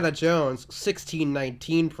Yeah. Hannah Jones,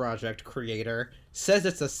 1619 Project creator, says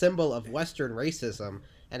it's a symbol of Western racism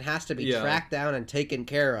and has to be Yeah. tracked down and taken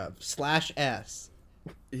care of. /S.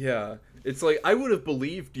 Yeah, it's like I would have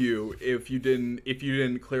believed you if you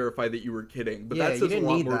didn't clarify that you were kidding. But Yeah, that you says a didn't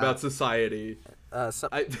lot need more that. about society.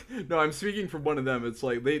 No, I'm speaking from one of them. It's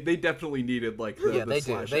like they definitely needed like the, Yeah, the they do.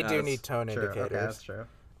 slash They do S. need tone True. Okay, indicators. that's true.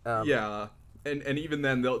 Yeah, and even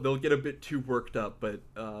then they'll get a bit too worked up. But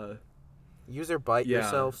User bite Yeah.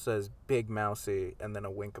 yourself says big mousy and then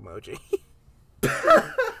a wink emoji.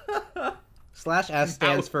 /S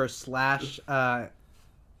stands for silly,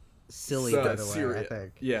 by the way, I serious.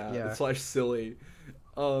 think. Yeah, slash silly.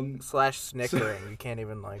 Slash snickering. You can't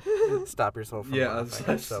even like stop yourself from Yeah, laughing.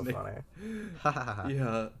 slash It's so snick- funny.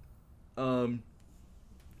 Yeah.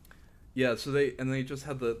 Yeah, so they just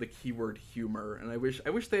had the keyword humor, and I wish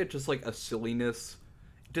they had just like a silliness.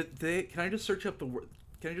 Can I just search up the word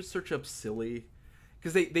can I just search up silly?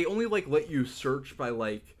 Because they only like let you search by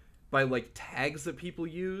tags that people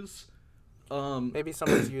use. Maybe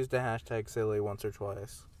someone's used a hashtag silly once or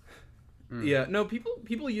twice. Yeah, no,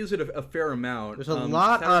 people use it a fair amount. There's a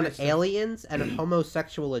lot on Saturday- aliens and a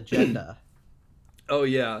homosexual agenda. Oh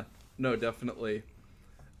yeah, no, definitely.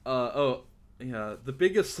 Oh yeah, the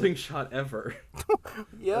biggest slingshot ever.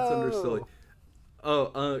 Yeah. That's under silly.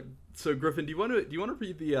 Oh, so Griffin, do you want to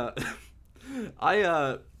read the?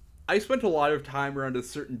 I spent a lot of time around a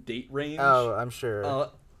certain date range. Oh, I'm sure.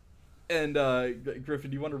 And Griffin,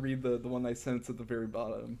 do you want to read the one I sent at the very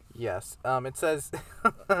bottom? Yes. It says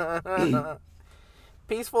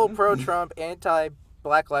peaceful pro-Trump,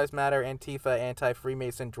 anti-Black Lives Matter, Antifa,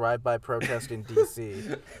 anti-Freemason drive-by protest in D.C.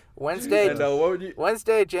 Wednesday, And, what would you...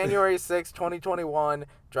 Wednesday, January 6, 2021.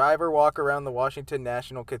 Drive or walk around the Washington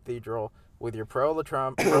National Cathedral with your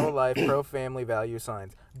pro-Trump, pro-life, pro-family value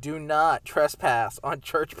signs. Do not trespass on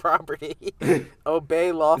church property.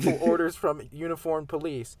 Obey lawful orders from uniformed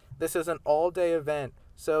police. This is an all-day event,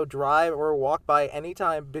 so drive or walk by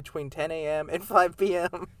anytime between 10 a.m. and 5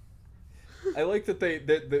 p.m. I like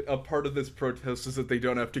that a part of this protest is that they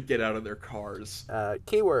don't have to get out of their cars.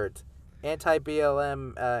 Keywords: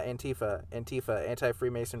 anti-BLM, Antifa,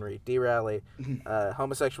 anti-Freemasonry, D-Rally,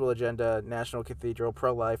 homosexual agenda, National Cathedral,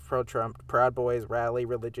 pro-life, pro-Trump, Proud Boys, rally,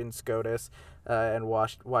 religion, SCOTUS, and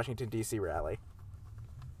Washington, D.C. rally.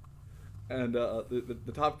 And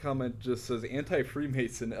the top comment just says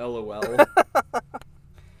anti-Freemason, LOL.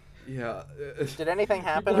 Yeah. Did anything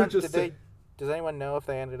happen? People are just Does anyone know if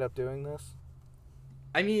they ended up doing this?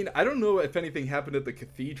 I mean, I don't know if anything happened at the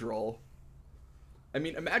cathedral. I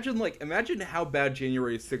mean, imagine how bad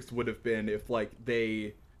January 6th would have been if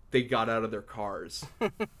they got out of their cars. Yeah,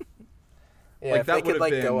 Like, if that they could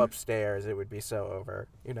would've go been- upstairs, it would be so over,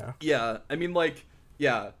 you know. Yeah, I mean,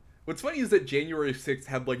 yeah. What's funny is that January 6th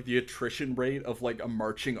had the attrition rate of a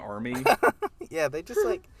marching army. Yeah, they just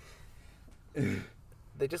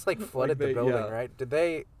flooded the they- building, yeah. right? Did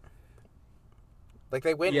they?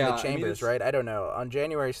 They went Yeah, in I the mean, chambers, it's- right? I don't know. On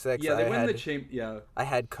January 6th, Yeah, they went in the chamber. Yeah. I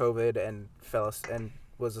had COVID and and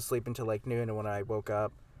was asleep until noon, and when I woke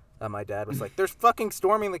up, my dad was like, "There's fucking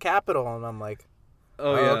storming the Capitol," and I'm like,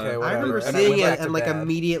 Oh, Oh, yeah. okay, I whatever. remember And I seeing went it back to and bed.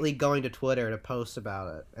 immediately going to Twitter to post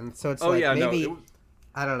about it, and so it's Oh, yeah, no. maybe It,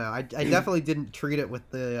 I don't know. I definitely didn't treat it with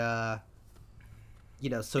the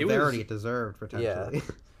severity it deserved potentially.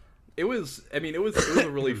 it was. I mean, it was a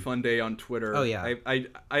really fun day on Twitter. Oh, yeah.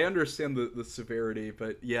 I understand the severity,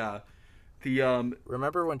 but yeah, the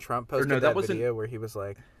Remember when Trump posted no, that that wasn't- video where he was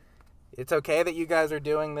like, "It's okay that you guys are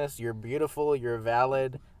doing this. You're beautiful. You're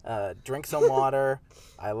valid. Drink some water.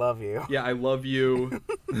 I love you. Yeah, I love you.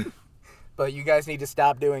 But you guys need to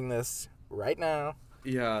stop doing this right now."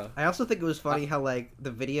 Yeah. I also think it was funny how the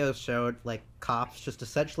video showed cops just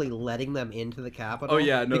essentially letting them into the Capitol. Oh,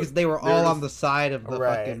 yeah, no, because they were all there's- on the side of the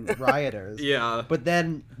Right. fucking rioters. Yeah. But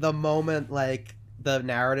then the moment the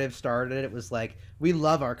narrative started, it was we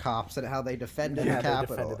love our cops and how they defended Yeah, the they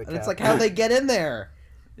Capitol. defended the And it's Capitol. how'd they get in there?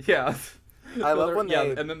 Yeah. I love when yeah,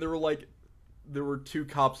 they- and then there were two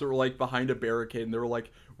cops that were behind a barricade, and they were like,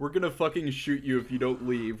 "We're gonna fucking shoot you if you don't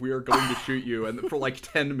leave. We are going to shoot you," and for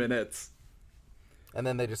 10 minutes. And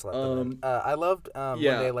then they just let them in. I loved when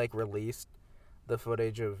yeah. they released the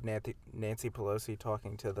footage of Nancy Pelosi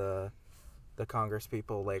talking to the Congress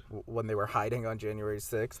people when they were hiding on January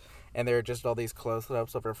 6th, and there were just all these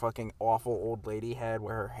close-ups of her fucking awful old lady head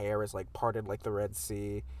where her hair is parted like the Red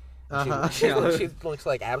Sea. Uh-huh. She looks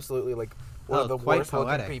like absolutely one of the quite worst looking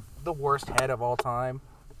poetic. the worst head of all time.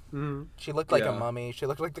 Mhm. She looked like a Yeah. mummy. She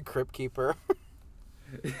looked like the Crypt Keeper.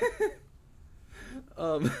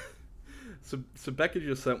 So Becca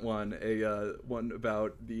just sent one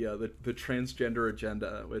about the transgender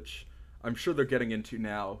agenda, which I'm sure they're getting into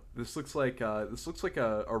now. This looks like a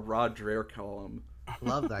Rod Dreher column.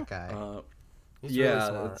 Love that guy. He's really Yeah,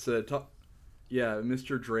 smart. it's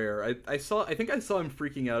Mr. Dreher. I think I saw him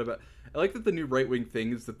freaking out about. I like that the new right wing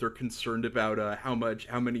thing is that they're concerned about how much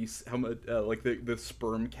the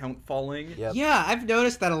sperm count falling. Yep. Yeah, I've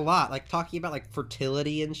noticed that a lot. Talking about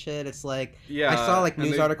fertility and shit. It's Yeah, I saw and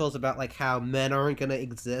news they- articles about how men aren't gonna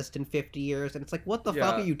exist in 50 years, and it's what the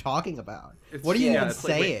fuck Yeah. are you talking about? It's- What are you yeah, even it's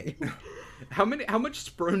like, wait, saying? How much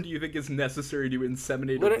sperm do you think is necessary to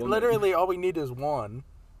inseminate a woman? Literally, all we need is one.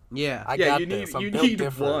 Yeah. I Yeah, got you need this. I'm you built need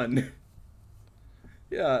different. one.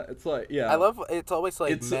 Yeah, it's I love. It's always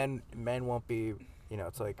It's- men won't be.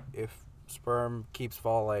 It's if sperm keeps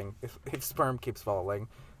falling, if sperm keeps falling,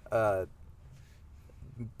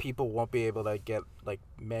 people won't be able to get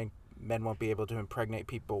men won't be able to impregnate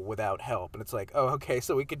people without help, and it's oh, okay,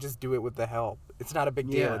 so we could just do it with the help. It's not a big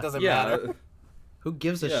deal. Yeah. It doesn't yeah. matter. Who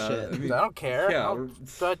gives a Yeah, shit? I mean, I don't care. Yeah, I'll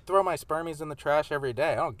throw my spermies in the trash every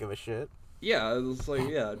day. I don't give a shit. yeah, it's like,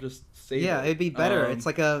 yeah, just save Yeah, it. it'd be better. It's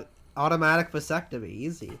like a automatic vasectomy,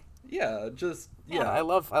 easy. Yeah, just, Yeah, yeah. I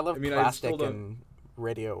love I mean, I plastic still don't- and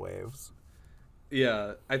radio waves.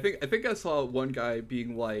 Yeah, I think I saw one guy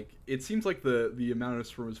being like, it seems like the amount of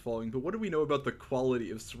sperm is falling, but what do we know about the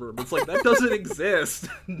quality of sperm? It's like, that doesn't exist.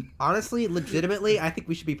 Honestly, legitimately, I think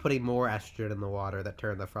we should be putting more estrogen in the water that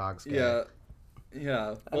turn the frogs gay. Yeah.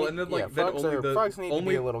 Yeah. Well, and then like then frogs, only the frogs need to only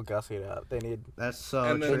be a little gussied up. They need. That's so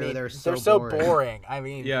And true. then- They're They're so boring. I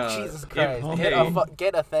mean, Yeah, Jesus if- Christ, hey.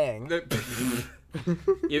 get a thing.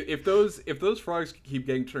 if those frogs keep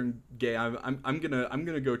getting turned gay, I'm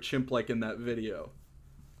gonna go chimp like in that video.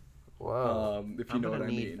 Whoa. If you know what I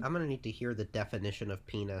mean. I'm gonna need to hear the definition of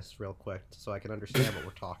penis real quick so I can understand what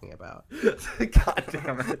we're talking about. God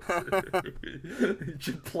damn it! You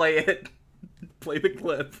should play it. Play the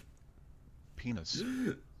clip. Penis.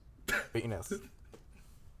 Penis.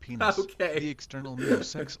 Penis. Okay. The external male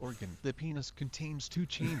sex organ. The penis contains two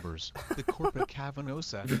chambers, the corpora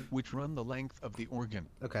cavernosa, which run the length of the organ.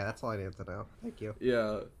 Okay, that's all I need to know. Thank you.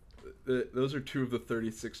 Yeah, those are 2 of the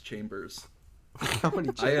 36 chambers. How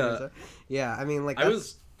many chambers? Yeah, I mean, like, I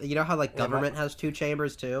that's, you know how, like, government has 2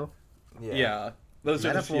 chambers, too? Yeah, those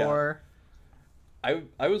are just, yeah. Metaphor.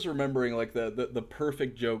 I was remembering like the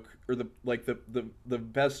perfect joke, or the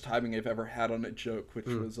best timing I've ever had on a joke, which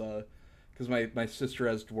was because my sister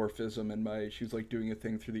has dwarfism, and she was like doing a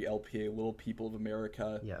thing through the LPA, Little People of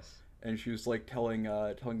America. Yes. And she was like telling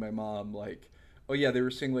my mom like, oh yeah, they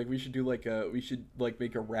were saying like we should make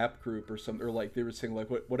a rap group or something, or like they were saying like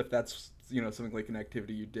what if that's something like an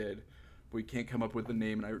activity you did, but we can't come up with a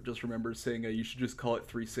name, and I just remember saying you should just call it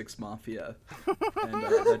 3-6 Mafia, and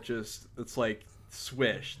it's like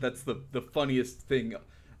swish. That's the funniest thing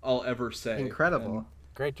I'll ever say. Incredible. And,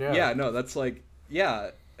 Great job. yeah, no, that's like, yeah,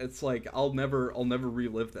 it's like I'll never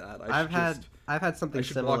relive that. I've had something I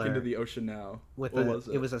should similar. walk into the ocean now. With What was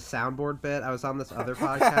it? It was a soundboard bit. I was on this other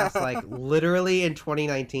podcast, like literally in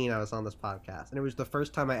 2019. I was on this podcast, and it was the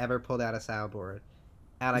first time I ever pulled out a soundboard.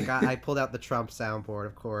 And I pulled out the Trump soundboard,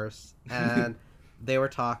 of course, and they were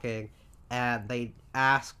talking, and they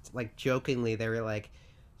asked, like, jokingly, they were like,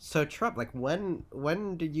 so Trump, like,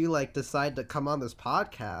 when did you, like, decide to come on this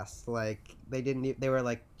podcast? Like, they were,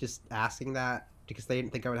 like, just asking that because they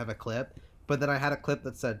didn't think I would have a clip. But then I had a clip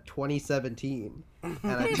that said 2017, and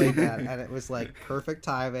I played that, and it was, like, perfect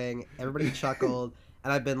timing. Everybody chuckled,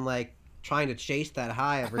 and I've been, like, trying to chase that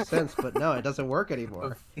high ever since, but no, it doesn't work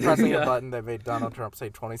anymore. Pressing a button that made Donald Trump say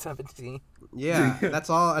 2017. Yeah,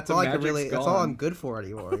 that's all I can really. magic's That's all gone. I'm good for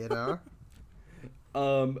anymore, you know.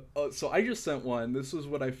 So I just sent one. This is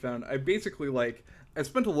what I found. I basically I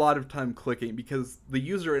spent a lot of time clicking because the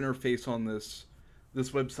user interface on this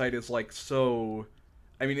website is like so.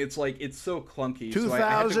 I mean, it's so clunky. So I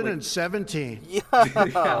had to, 2017. Yeah.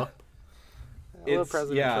 yeah. Hello,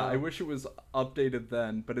 President Trump. I wish it was updated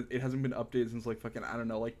then, but it hasn't been updated since like fucking, I don't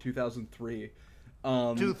know, like 2003.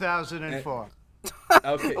 2004.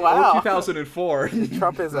 Okay. Wow. Oh, 2004.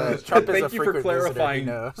 Trump is a Thank you for frequent clarifying.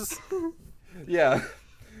 visitor. He knows. Yeah.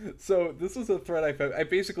 So this was a thread I found. I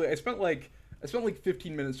spent like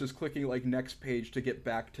 15 minutes just clicking like next page to get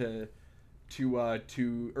back to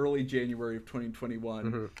early January of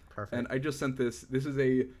 2021. Perfect. And I just sent this. This is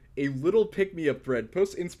a little pick-me-up thread.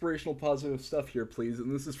 Post inspirational positive stuff here, please.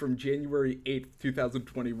 And this is from January 8th,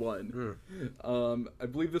 2021. I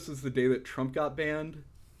believe this is the day that Trump got banned.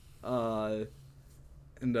 So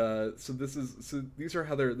these are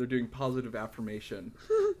how they're doing positive affirmation.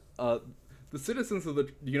 The citizens of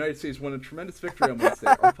the United States won a tremendous victory on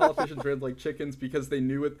Wednesday. Our politicians ran like chickens because they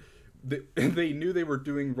knew it. They knew they were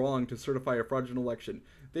doing wrong to certify a fraudulent election.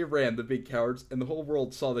 They ran, the big cowards, and the whole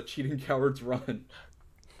world saw the cheating cowards run.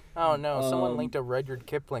 Oh no! Someone linked a Rudyard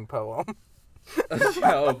Kipling poem.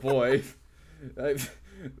 Yeah, oh boy.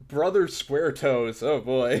 Brother Square Toes. Oh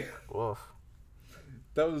boy. Woof.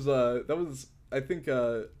 That was I think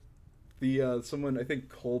someone, I think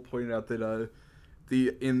Cole pointed out that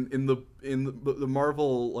in the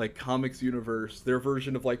Marvel like comics universe, their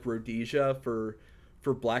version of like Rhodesia for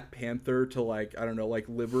Black Panther to like, I don't know, like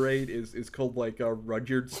liberate is called like a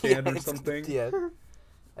Rudyard stand or something. Yeah.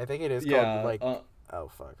 I think it is Yeah, called like oh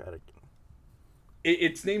fuck.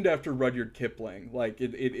 It's named after Rudyard Kipling. Like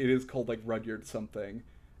it is called like Rudyard something,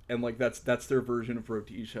 and like that's their version of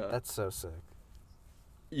Rhodesia. That's so sick.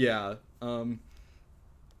 Yeah.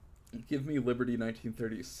 Give Me Liberty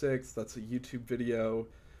 1936. That's a YouTube video.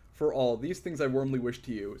 For all these things I warmly wish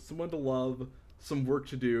to you. Someone to love, some work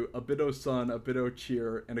to do, a bit o' sun, a bit o'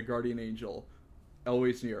 cheer, and a guardian angel.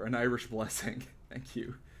 Always near. An Irish blessing. Thank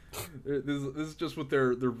you. This is just what they're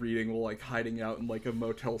reading while like hiding out in like a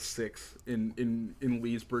Motel 6 in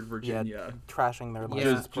Leesburg, Virginia. Trashing their Yeah.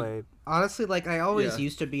 license plate. Honestly, like, I always Yeah.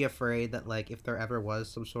 used to be afraid that, like, if there ever was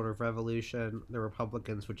some sort of revolution, the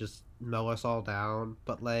Republicans would just mow us all down.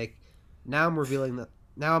 But, like, now I'm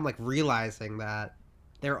realizing that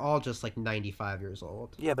they're all just, like, 95 years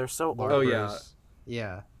old. Yeah, they're so old. Oh, yeah. Barbers.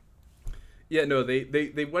 Yeah. Yeah, no,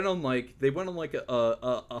 they went on like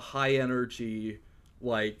a high energy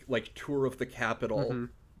like tour of the Capitol,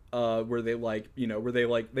 where they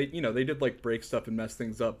they did like break stuff and mess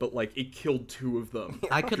things up, but like it killed 2 of them.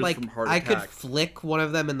 I could, just like, from heart I could attacks. flick one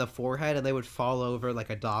of them in the forehead and they would fall over like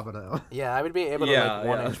a domino. Yeah, I would be able to Yeah, like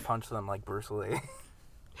yeah. 1-inch punch them like Bruce Lee.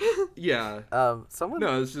 Yeah. Someone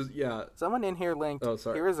No, it's just yeah. Someone in here linked, Oh,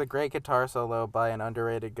 sorry. here is a great guitar solo by an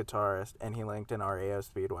underrated guitarist, and he linked an REO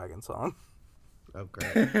Speedwagon song. Oh,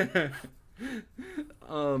 great.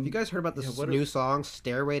 Um, You guys heard about this what new song,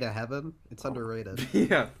 Stairway to Heaven? It's underrated.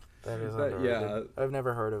 yeah. That is That- underrated. yeah. I've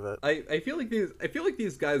never heard of it. I feel like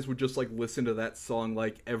these guys would just like listen to that song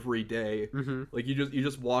like every day. Like you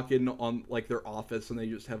just walk in on like their office and they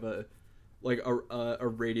just have a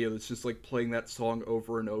radio that's just like playing that song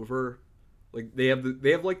over and over. Like they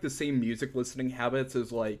have like the same music listening habits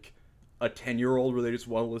as like a 10-year-old where they just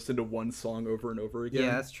want to listen to one song over and over again.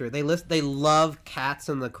 Yeah, that's true. They love Cats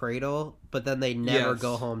in the Cradle, but then they never Yes.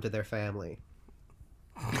 go home to their family.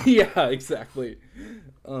 Yeah, exactly.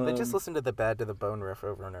 They just listen to the Bad to the Bone riff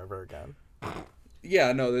over and over again.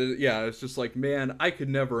 Yeah, no, it's just like, man, I could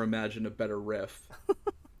never imagine a better riff.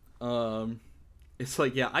 It's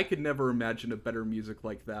like, yeah, I could never imagine a better music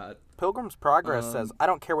like that. Pilgrim's Progress says, I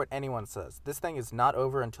don't care what anyone says. This thing is not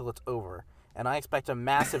over until it's over. And I expect a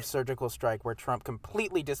massive surgical strike where Trump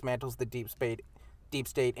completely dismantles the deep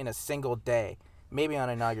state in a single day. Maybe on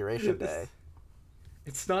Inauguration Day.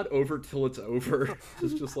 It's not over till it's over.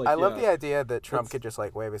 It's just like, I love yeah. the idea that Trump That's- could just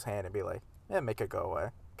like wave his hand and be like, "Yeah, make it go away.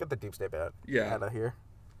 Get the deep state out of here."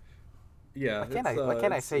 Yeah. Why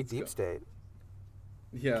can't I say it's deep state?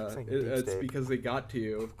 Yeah, saying deep it's state. because they got to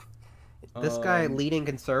you. This guy, leading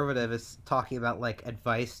conservative, is talking about like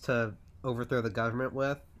advice to overthrow the government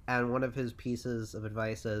with, and one of his pieces of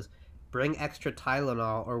advice is, bring extra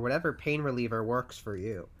Tylenol or whatever pain reliever works for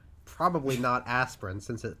you. Probably not aspirin,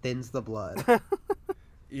 since it thins the blood.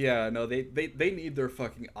 Yeah, no, they need their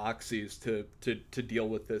fucking oxys to deal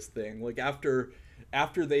with this thing. Like after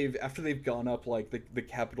they've gone up like the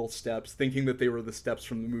Capitol steps, thinking that they were the steps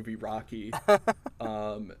from the movie Rocky.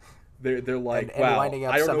 They're like, and wow, winding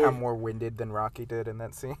up I don't know somehow if- more winded than Rocky did in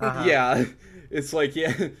that scene. Yeah, it's like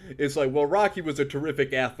well, Rocky was a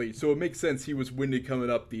terrific athlete, so it makes sense he was winded coming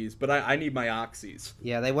up these. But I need my oxys.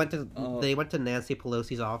 Yeah, they went to Nancy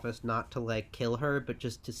Pelosi's office not to like kill her, but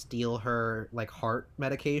just to steal her like heart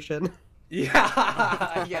medication.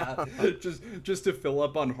 Yeah, yeah, just to fill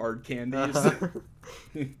up on hard candies.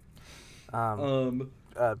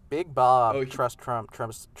 Big Bob, Oh, trust Trump,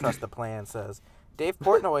 trust the plan, says, Dave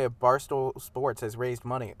Portnoy of Barstool Sports has raised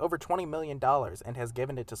money, over $20 million, and has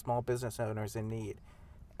given it to small business owners in need.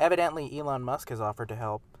 Evidently, Elon Musk has offered to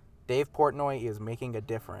help. Dave Portnoy is making a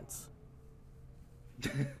difference.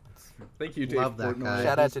 Thank you, Dave Love that Portnoy. guy.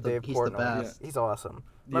 Shout out he's to the- Dave he's the Portnoy. best. He's awesome.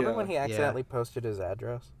 Remember Yeah. when he accidentally posted his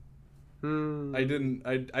address? I don't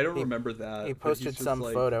remember that. He but he's posted just some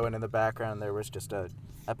like- photo, and in the background there was just a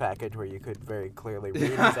package where you could very clearly read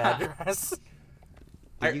his address.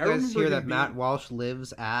 Did you I guys remember hear him that Matt being- Walsh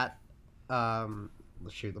lives at?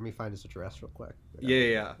 Shoot, let me find his address real quick.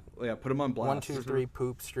 Yeah. Put him on blast. 123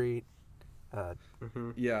 Poop Street,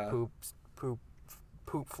 Yeah. Poop,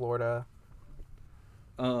 Florida.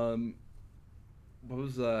 What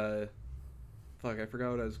was Fuck, I forgot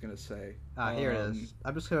what I was gonna say. Here it is.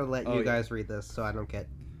 I'm just gonna let oh, you yeah. guys read this so I don't get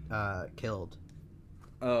killed.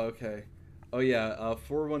 Oh, okay. Oh yeah,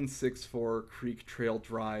 4164 Creek Trail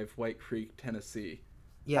Drive, White Creek, Tennessee.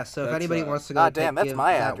 Yeah, so if That's, anybody wants to go, Ah, damn, that's give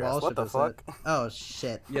my Matt address. Walsh What a the visit- fuck? Oh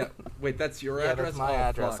shit. Yeah, wait, that's your Yeah, address? that's my Oh,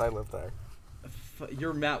 address. fuck. I live there.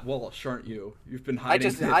 You're Matt Walsh, aren't you? You've been I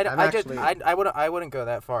hiding. I wouldn't go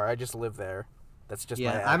that far. I just live there. That's just my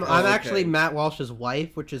Yeah, address. I'm Oh, actually okay. Matt Walsh's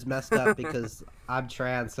wife, which is messed up because I'm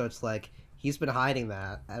trans, so it's like he's been hiding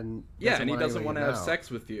that and Yeah, and he doesn't want want to have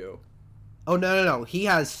sex with you. Oh no, he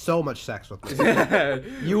has so much sex with me.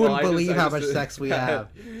 You Well, wouldn't believe how much sex we have.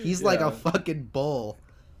 He's like Yeah. a fucking bull.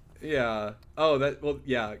 Yeah. Oh,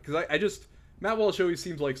 yeah, because I just Matt Walsh always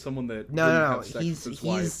seems like someone that No, wouldn't no, have sex he's with his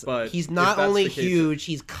wife, but he's if not that's only the case- huge,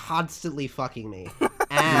 he's constantly fucking me,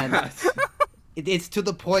 and it's to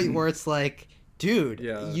the point where it's like, dude,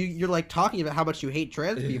 Yeah. you're like talking about how much you hate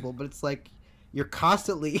trans people, but it's like you're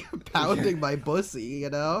constantly pounding my pussy, you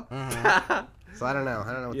know? So I don't know.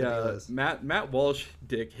 I don't know what the deal is. Matt Walsh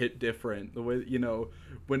dick hit different. The way,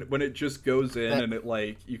 when it just goes in and it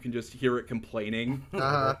like you can just hear it complaining.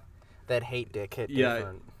 That hate dick hit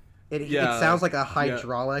different. It sounds like a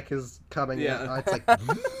hydraulic is coming in. It's like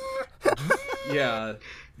yeah.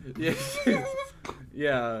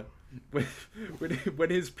 When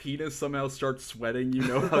his penis somehow starts sweating, you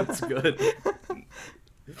know how it's good.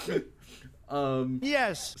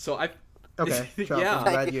 Yes. So okay. Trump, I'm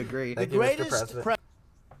glad you agree. The greatest.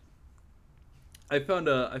 I found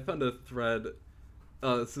a thread.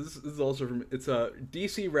 This is also from it's a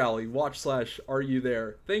DC rally watch / Are you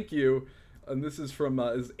there? Thank you. And this is from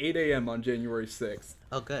is 8 a.m. on January 6th.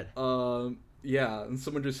 Oh, good. Yeah, and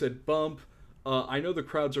someone just said bump. I know the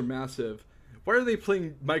crowds are massive. Why are they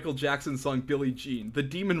playing Michael Jackson's song Billie Jean? The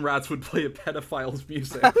Demon Rats would play a pedophile's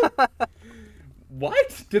music.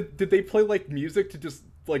 What? Did they play like music to just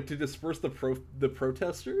like to disperse the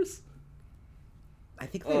protesters? I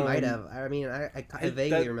think they might have. I mean, I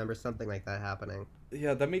vaguely remember something like that happening.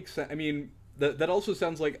 Yeah, that makes sense. I mean, that also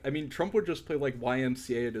sounds like. I mean, Trump would just play like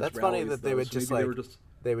YMCA at his That's rallies. funny that they would so just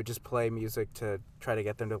they would just play music to try to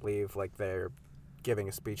get them to leave, like they're giving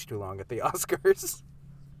a speech too long at the Oscars.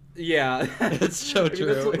 Yeah, it's so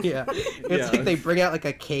true. Yeah, it's like they bring out like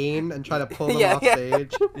a cane and try to pull them off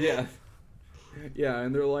stage. Yeah,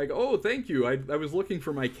 and they're like, "Oh, thank you. I was looking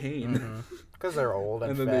for my cane." Because they're old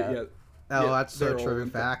and then fat. That's so true.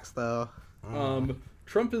 Facts, though.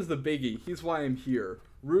 Trump is the biggie. He's why I'm here.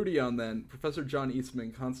 Rudy on then, Professor John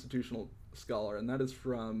Eastman, constitutional scholar, and that is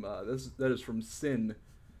from that is from Sin,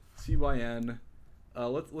 CYN.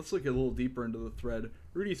 Let's look a little deeper into the thread.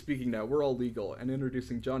 Rudy speaking now. We're all legal and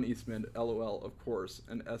introducing John Eastman. LOL, of course,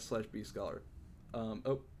 an S/B scholar.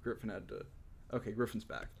 Griffin had to. Okay, Griffin's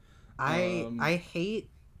back. I hate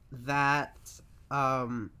that.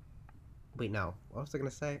 Wait, no. What was I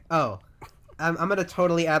gonna say? Oh, I'm gonna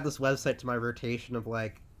totally add this website to my rotation of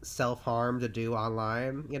like self-harm to do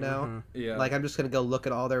online. Yeah. Like I'm just gonna go look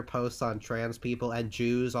at all their posts on trans people and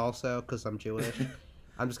Jews also because I'm Jewish.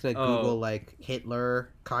 I'm just gonna Google like Hitler,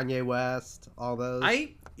 Kanye West, all those.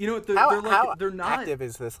 They're not active.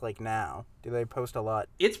 Is this like now? Do they post a lot?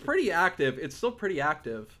 It's pretty active. It's still pretty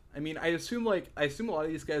active. I mean, I assume a lot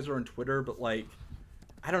of these guys are on Twitter, but like,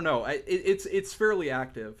 I don't know. It's fairly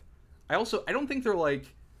active. I don't think they're like.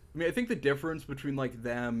 I mean, I think the difference between like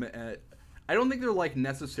them and I don't think they're like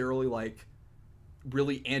necessarily like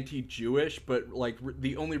really anti-Jewish, but like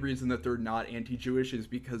the only reason that they're not anti-Jewish is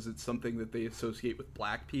because it's something that they associate with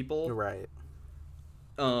black people. Right.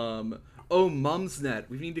 Mumsnet.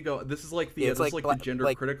 We need to go. This is like the the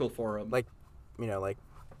gender critical forum. Like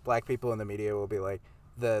black people in the media will be like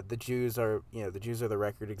the Jews are the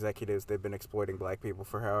record executives. They've been exploiting black people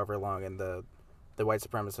for however long, and the white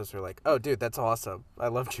supremacists are like, oh dude, that's awesome. I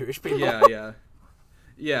love Jewish people.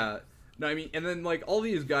 Yeah. No, I mean, and then like all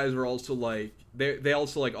these guys are also like they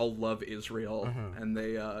also like all love Israel, and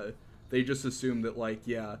they just assume that like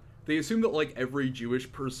they assume that like every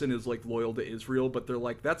Jewish person is like loyal to Israel, but they're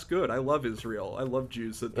like, that's good. I love Israel. I love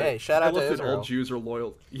Jews. Hey, shout out to Israel. That all Jews are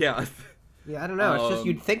loyal. Yeah. Yeah, I don't know. It's just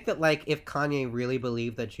you'd think that like if Kanye really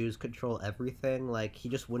believed that Jews control everything, like he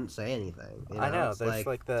just wouldn't say anything. I know. There's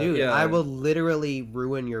like the dude. I will literally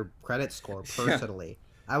ruin your credit score personally.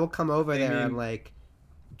 I will come over there and like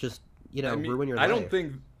just ruin your life.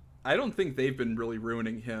 I don't think they've been really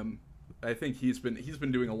ruining him. I think he's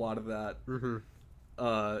been doing a lot of that.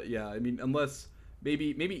 I mean, unless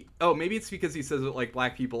maybe it's because he says that like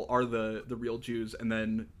black people are the real Jews, and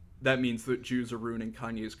then that means that Jews are ruining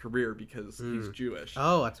Kanye's career because he's Jewish.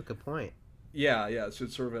 Oh, that's a good point. Yeah. So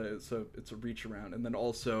it's sort of it's a reach around, and then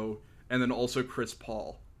also Chris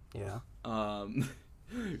Paul. Yeah.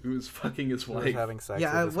 Who's fucking his wife? Who's having sex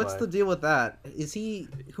with his what's wife. the deal with that?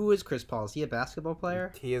 Who is Chris Paul? Is he a basketball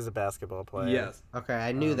player? He is a basketball player. Yes. Okay,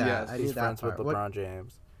 I knew that. Yes. I knew He's that friends part. with LeBron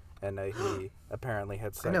James, and he apparently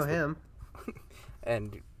had sex. I know him.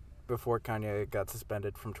 And before Kanye got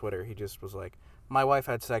suspended from Twitter, he just was like, my wife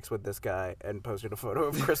had sex with this guy, and posted a photo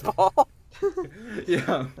of Chris Paul.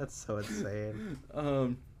 Yeah. That's so insane.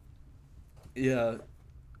 Yeah.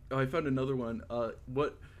 Oh, I found another one.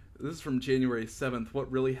 This is from January 7th.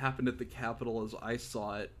 What really happened at the Capitol as I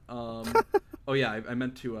saw it. Oh yeah, I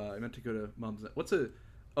meant to go to Mom's. So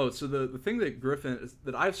the thing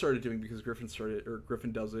that I've started doing because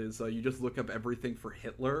Griffin does it is you just look up everything for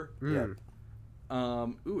Hitler. Yeah.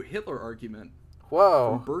 Hitler argument.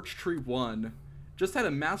 Whoa. From Birch Tree 1. Just had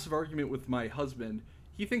a massive argument with my husband.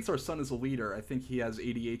 He thinks our son is a leader. I think he has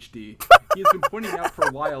ADHD. He has been pointing out for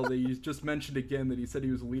a while that he's just mentioned again that he said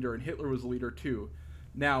he was a leader and Hitler was a leader too.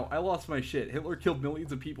 Now, I lost my shit. Hitler killed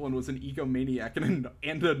millions of people and was an egomaniac and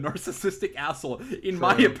a narcissistic asshole, in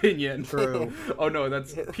my opinion. True. Oh no,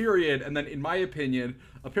 that's period. And then, in my opinion,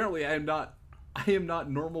 apparently I am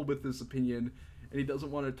not normal with this opinion, and he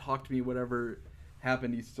doesn't want to talk to me. Whatever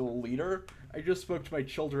happened, he's still a leader. I just spoke to my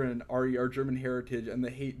children, our German heritage, and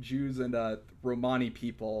they hate Jews and Romani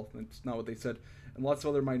people. That's not what they said, and lots of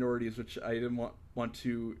other minorities, which I didn't want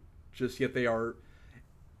to just yet. They are.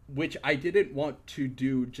 Which I didn't want to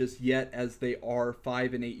do just yet, as they are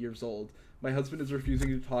 5 and 8 years old. My husband is refusing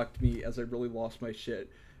to talk to me as I really lost my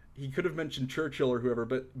shit. He could have mentioned Churchill or whoever,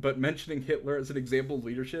 but mentioning Hitler as an example of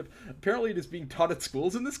leadership, apparently it is being taught at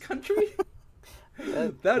schools in this country?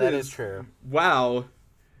 that is true. Wow.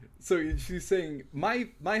 So she's saying, my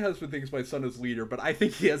husband thinks my son is leader, but I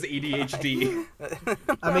think he has ADHD.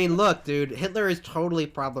 I mean, look, dude, Hitler is totally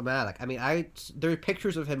problematic. I mean, there are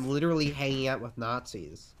pictures of him literally hanging out with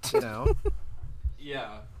Nazis, you know?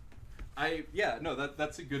 Yeah.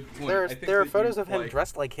 That's a good point. There are photos of him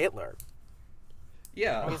dressed like Hitler.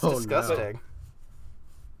 Yeah. It's disgusting. No.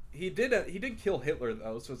 He did kill Hitler,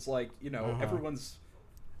 though, so it's like, you know, everyone's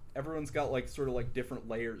got, like, sort of, like, different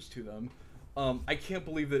layers to them. I can't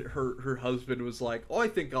believe that her husband was like, oh, I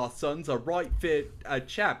think our son's a right fit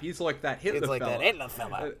chap. He's like that Hitler fella. That Hitler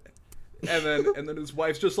fella. And then his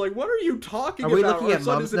wife's just like, what are you talking about? Are we looking at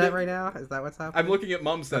Mumsnet right now? Is that what's happening? I'm looking at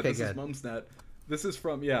Mumsnet. Okay, This is Mumsnet. This is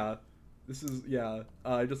from,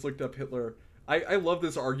 I just looked up Hitler. I love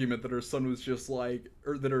this argument that her son was just like,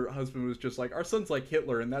 or that her husband was just like, our son's like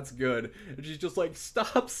Hitler, and that's good. And she's just like,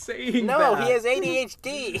 stop saying that. No, he has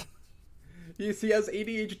ADHD. He has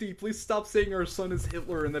ADHD. Please stop saying our son is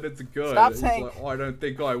Hitler and that it's good. Stop saying. Like, oh, I don't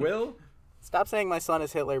think I will. Stop saying my son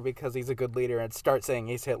is Hitler because he's a good leader, and start saying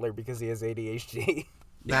he's Hitler because he has ADHD.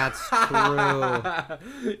 That's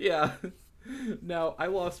true. Yeah. Now I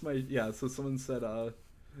lost my So someone said, oh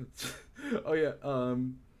yeah.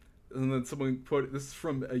 And then someone quoted. This is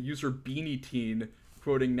from a user Beanie Teen.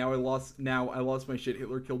 Quoting, now I lost my shit.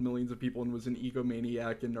 Hitler killed millions of people and was an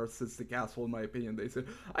egomaniac and narcissistic asshole, in my opinion. They said,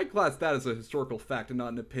 I class that as a historical fact and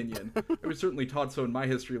not an opinion. I was certainly taught so in my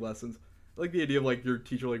history lessons. I like the idea of, like, your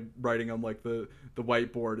teacher, like, writing on, like, the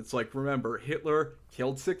whiteboard. It's like, remember, Hitler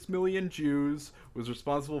killed 6 million Jews, was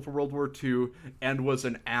responsible for World War II, and was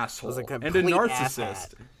an asshole. And a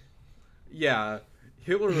narcissist. Yeah.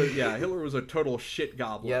 Hitler was a total shit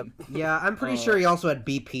goblin. Yep. Yeah, I'm pretty sure he also had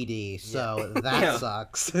BPD, so that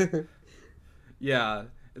sucks. Yeah.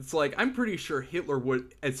 It's like, I'm pretty sure Hitler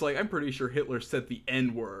said the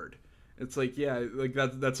N-word. It's like, yeah, like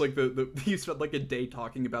that's like he spent like a day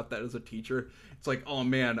talking about that as a teacher. It's like, oh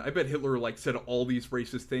man, I bet Hitler like said all these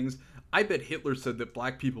racist things. I bet Hitler said that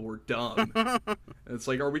black people were dumb. And it's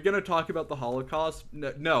like, are we gonna talk about the Holocaust?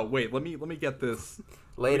 No, wait, let me get this.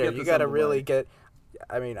 Later, you gotta really get.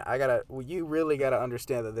 I mean, you really gotta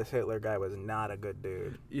understand that this Hitler guy was not a good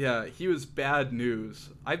dude. Yeah, he was bad news.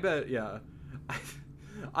 I bet,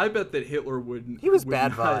 I bet that Hitler wouldn't. He was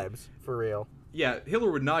bad vibes, for real. Yeah, Hitler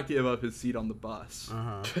would not give up his seat on the bus.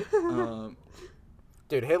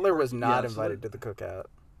 Dude, Hitler was not invited to the cookout.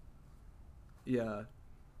 Yeah.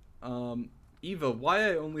 Eva, why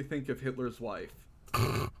I only think of Hitler's wife.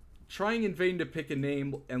 Trying in vain to pick a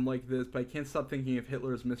name and like this, but I can't stop thinking of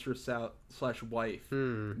Hitler's mistress/wife.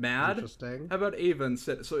 Mad? Interesting. How about Ava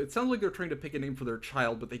instead? So it sounds like they're trying to pick a name for their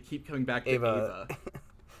child, but they keep coming back to Ava.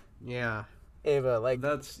 Yeah. Ava, like,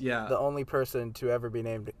 that's the only person to ever be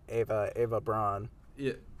named Ava Braun.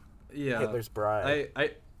 Yeah. Hitler's bride.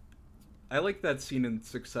 I like that scene in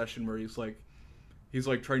Succession where he's like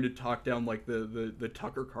trying to talk down like the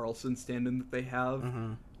Tucker Carlson stand-in that they have.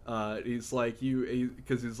 He's like,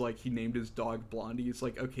 because he's like, he named his dog Blondie. He's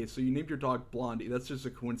like, okay, so you named your dog Blondie. That's just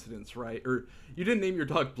a coincidence, right? Or you didn't name your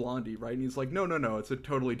dog Blondie, right? And he's like, no, it's a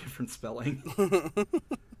totally different spelling.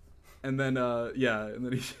 And then, and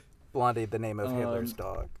then he's Blondie, the name of Hitler's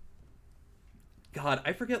dog. God,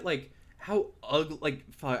 I forget like how ugly.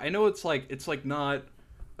 Like, fuck, I know it's like not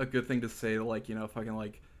a good thing to say to, like, you know, fucking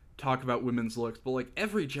like talk about women's looks, but like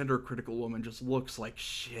every gender critical woman just looks like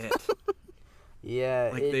shit. Yeah,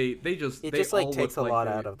 like they just like takes a lot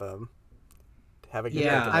out of them. I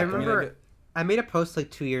remember I made a post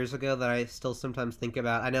like 2 years ago that I still sometimes think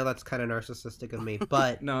about. I know that's kind of narcissistic of me,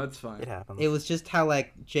 but no, it's fine. It happens. It was just how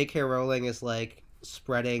like J.K. Rowling is like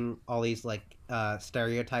spreading all these like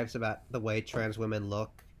stereotypes about the way trans women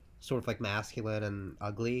look, sort of like masculine and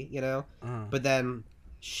ugly, you know. But then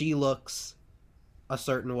she looks a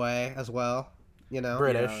certain way as well, you know.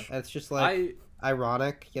 British. And it's just like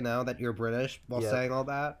ironic, you know, that you're British while saying all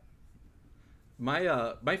that.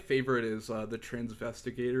 My favorite is the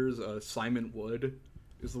Transvestigators. Simon Wood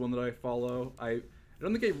is the one that I follow. I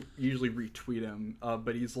don't think I usually retweet him,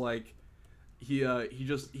 but he's like, he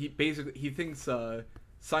thinks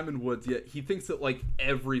Simon Woods. Yeah, he thinks that like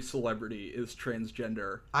every celebrity is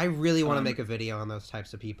transgender. I really want to make a video on those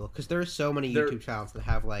types of people because there are so many YouTube channels that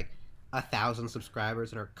have like 1,000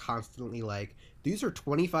 subscribers and are constantly like, these are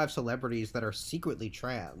 25 celebrities that are secretly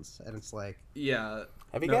trans, and it's like, yeah.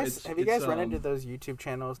 Have you guys run into those YouTube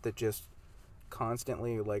channels that just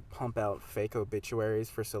constantly like pump out fake obituaries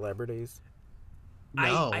for celebrities?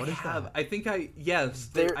 No, I what is have. that? I think I've seen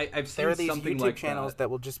there are these something YouTube like channels that. that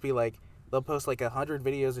will just be like, they'll post like 100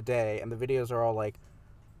 videos a day, and the videos are all like,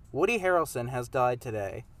 Woody Harrelson has died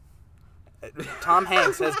today. Tom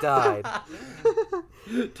Hanks has died.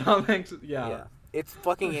 Tom Hanks, yeah. It's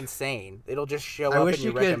fucking insane. It'll just show I up wish in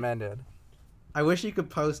your you could- recommended. I wish you could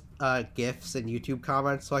post GIFs in YouTube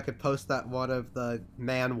comments so I could post that one of the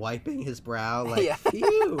man wiping his brow like, Yeah.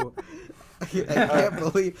 phew. I can't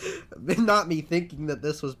believe, not me thinking that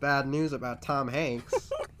this was bad news about Tom Hanks.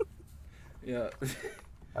 Yeah.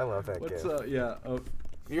 I love that What's GIF. yeah. Oh,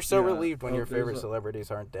 You're so yeah. relieved when Oh, your there's favorite a- celebrities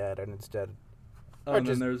aren't dead and instead oh, or and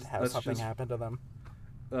then just there's have that's something just happen to them.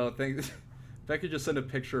 oh, thanks. Becca just sent a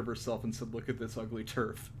picture of herself and said, "Look at this ugly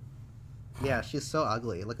turf." Yeah, she's so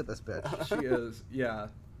ugly. Look at this bitch. She is. Yeah.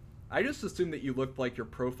 I just assumed that you looked like your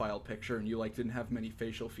profile picture and you like didn't have many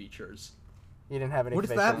facial features. You didn't have any What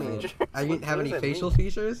does facial that mean? features. I didn't have What any does that facial mean?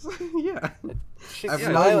 features? Yeah. She's, I have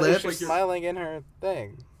no smiling, lips. she's smiling in her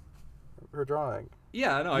thing. Her drawing.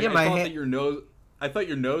 Yeah, no, Yeah, I my thought ha- that your nose. I thought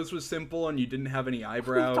your nose was simple and you didn't have any What are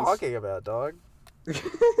eyebrows. you talking about, dog? The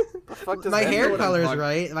fuck does My that hair mean? what I'm color's talking-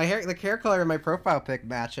 right. The hair color in my profile pic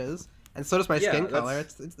matches, and so does my Yeah, skin that's- color.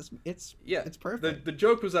 It's Yeah, it's perfect. The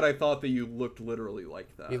joke was that I thought that you looked literally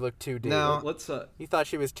like that. You look 2D. No. Let's You thought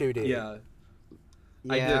she was 2D. yeah.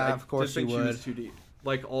 Yeah, I did. I of course did think you she would. was 2D.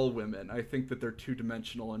 Like all women, I think that they're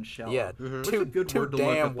two-dimensional and shallow. Yeah, What's too- a good too word to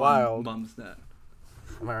look damn up wild. on Mumsnet?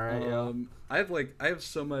 Am I right? Yeah. I have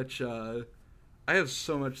so much. I have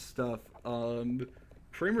so much stuff.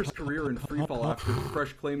 Kramer's career in freefall after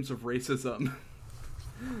fresh claims of racism.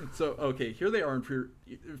 So okay, here they are in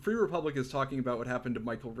Free Republic is talking about what happened to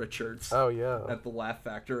Michael Richards Oh yeah. at the Laugh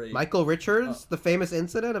Factory. Michael Richards, the famous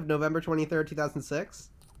incident of November 23rd, 2006.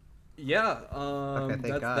 Yeah,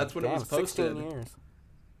 thank God. that's when it Damn, was posted. 16 years.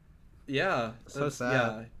 Yeah, So that's-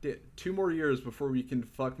 sad. Yeah, 2 more years before we can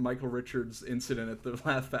fuck Michael Richards' incident at the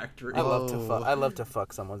Laugh Factory. I love to Oh. fuck. I love to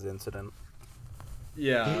fuck someone's incident.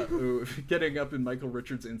 Yeah, ooh, getting up in Michael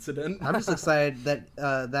Richards' incident. I'm just excited that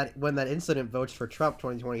that when that incident votes for Trump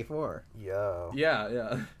 2024. Yo.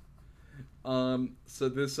 Yeah. So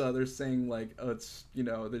this they're saying like, oh, it's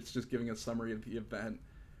it's just giving a summary of the event,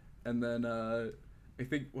 and then I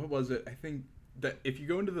think what was it? I think that if you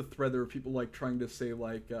go into the thread, there were people like trying to say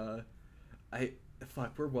like,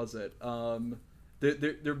 where was it?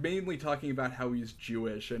 They're mainly talking about how he's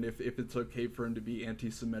Jewish and if it's okay for him to be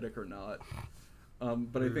anti-Semitic or not.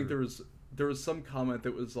 But I think there was some comment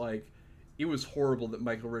that was like, it was horrible that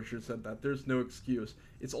Michael Richards said that. There's no excuse.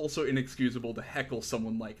 It's also inexcusable to heckle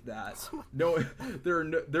someone like that. No, there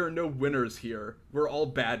are no winners here. We're all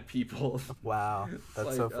bad people. Wow. That's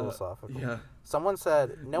Like, so philosophical. Yeah. Someone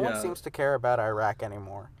said, no one Yeah. seems to care about Iraq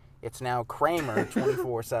anymore. It's now Kramer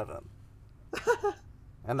 24/7.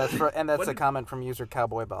 And that's What a comment from user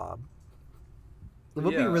Cowboy Bob. It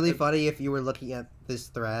would be Yeah, really it- funny if you were looking at this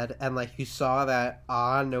thread and like you saw that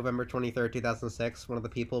on November 23rd, 2006, one of the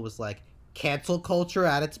people was like, cancel culture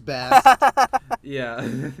at its best. Yeah.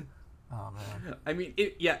 Oh man. I mean,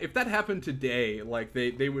 if that happened today, like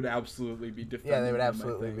they would absolutely be defending. Yeah, they would him, I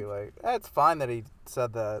absolutely be think. like, it's fine that he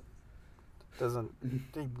said that. Doesn't.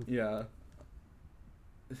 Yeah.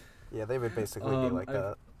 Yeah, they would basically be like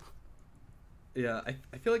that. Yeah,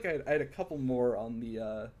 I feel like I had a couple more on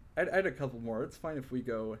the. I had a couple more. It's fine if we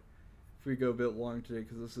go a bit long today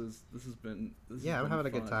because this has been. Yeah, I'm been having a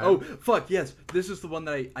good fun. time. Oh fuck yes, this is the one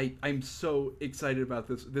that I'm so excited about.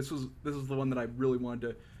 This was the one that I really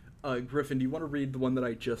wanted to. Griffin, do you want to read the one that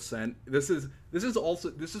I just sent? This is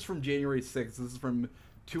from January 6th. This is from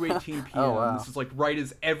 2:18 p.m. Oh, wow. This is like right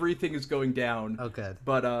as everything is going down. Oh, good.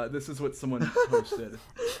 But this is what someone posted.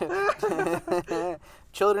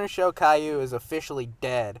 Children's show Caillou is officially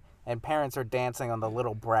dead, and parents are dancing on the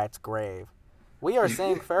little brat's grave. We are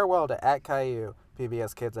saying farewell to @Caillou,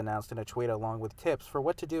 PBS Kids announced in a tweet along with tips for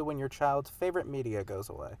what to do when your child's favorite media goes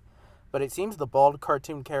away. But it seems the bald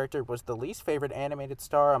cartoon character was the least favorite animated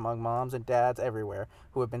star among moms and dads everywhere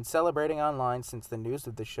who have been celebrating online since the news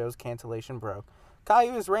of the show's cancellation broke.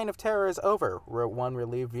 Caillou's reign of terror is over, wrote one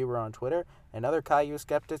relieved viewer on Twitter. Another Caillou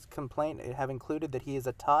skeptic's complaint have included that he is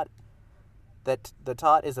a tot, that the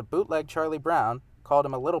tot is a bootleg Charlie Brown, called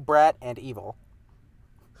him a little brat and evil.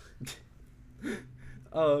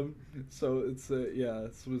 So it's yeah.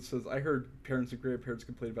 So it says I heard parents and grandparents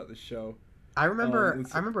complain about this show. I remember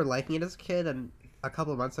it's- I remember liking it as a kid, and a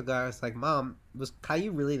couple of months ago I was like, Mom, was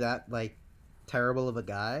Caillou really that like terrible of a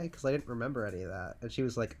guy? Because I didn't remember any of that. And she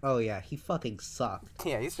was like, oh yeah, he fucking sucked.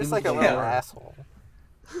 Yeah, he's He just was like a the little worst. asshole.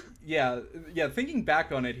 Yeah. Thinking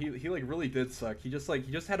back on it, he like really did suck. He just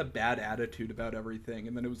had a bad attitude about everything,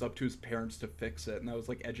 and then it was up to his parents to fix it, and that was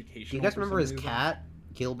like educational. Do you guys for remember some his reason. cat,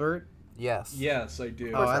 Gilbert? Yes. Yes, I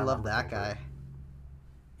do. Oh, I I love remember that Gilbert. guy.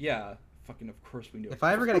 Yeah. Fucking of course we knew. If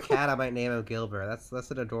I ever get a cat, I might name him Gilbert.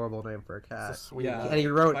 That's an adorable name for a It's cat. a sweet Yeah. And name.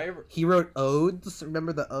 he wrote Odes.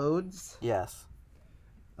 Remember the Odes? Yes.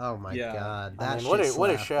 Oh my Yeah. god, I that mean, shit what a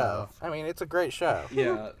slapped, show. though. I mean, it's a great show.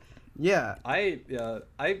 Yeah. Yeah, I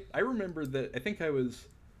remember that. I think I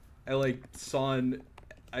saw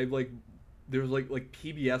there was like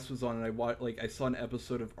PBS was on, and I saw an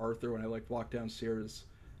episode of Arthur when I walked downstairs.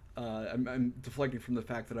 I'm deflecting from the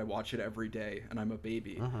fact that I watch it every day and I'm a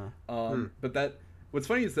baby. But what's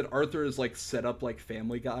funny is that Arthur is set up like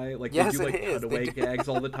Family Guy. Yes, they do it is. cutaway They do. gags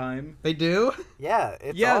all the time. they do. Yeah,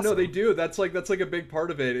 it's Yeah, awesome. no, they do. That's like a big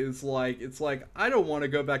part of it. It's like I don't want to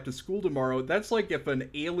go back to school tomorrow. That's like if an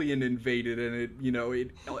alien invaded and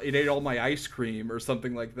it ate all my ice cream or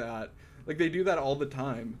something like that. Like they do that all the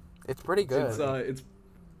time. It's pretty good. It's it's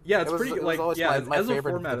it was, pretty it was always as my a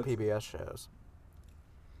favorite format. of the PBS shows.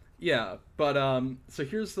 Yeah, but so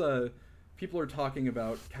here's the people are talking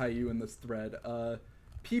about Caillou in this thread.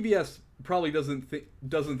 PBS probably doesn't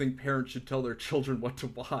think parents should tell their children what to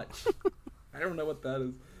watch. I don't know what that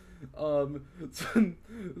is. So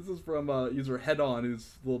this is from user Head On,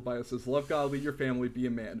 whose little bio says, "Love God, lead your family, be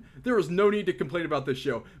a man. There is no need to complain about this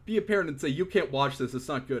show. Be a parent and say you can't watch this. It's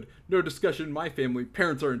not good. No discussion in my family.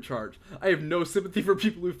 Parents are in charge. I have no sympathy for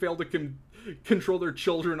people who fail to control their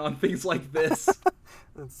children on things like this."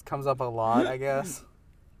 This comes up a lot, I guess.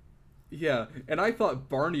 Yeah, and I thought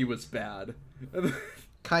Barney was bad. And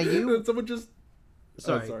Caillou. then someone just...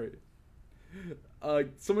 Sorry. Oh, sorry.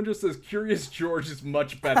 Someone just says, Curious George is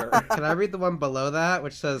much better. Can I read the one below that,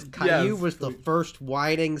 which says Caillou Yes, was the please. first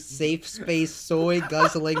whining, safe space, soy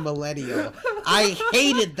guzzling millennial. I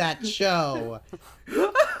hated that show.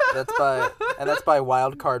 That's by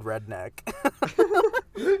Wildcard Redneck.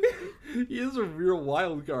 He is a real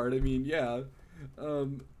wild card. I mean, yeah.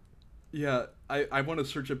 Yeah, I want to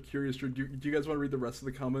search up Curious George. Do you guys want to read the rest of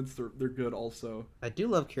the comments? They're good also. I do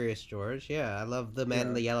love Curious George. Yeah, I love the man in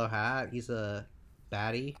Yeah. the yellow hat. He's a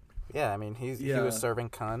baddie. Yeah, I mean he Yeah. was serving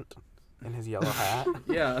cunt in his yellow hat.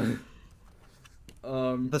 Yeah.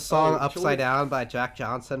 The song oh, Upside Down by Jack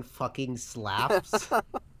Johnson fucking slaps.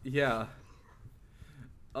 Yeah.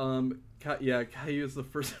 Caillou is the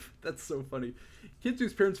first. That's so funny. Kids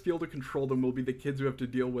whose parents fail to control them will be the kids who have to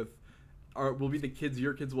deal with, will be the kids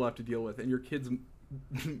your kids will have to deal with, and your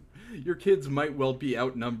kids might well be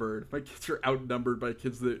outnumbered. My kids are outnumbered by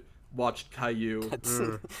kids that watched Caillou.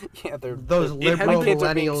 Yeah, they're Those my liberal kids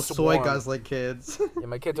are being millennial soy swarmed. guzzling kids. Yeah,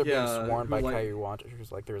 my kids are Yeah, being swarmed who by like- Caillou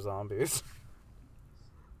watchers like they're zombies.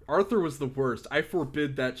 Arthur was the worst. I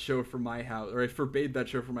forbid that show from my house, or I forbade that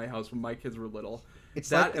show from my house when my kids were little. It's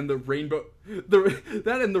that like- and the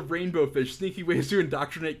rainbow fish, sneaky ways to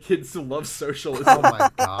indoctrinate kids to love socialism. Oh my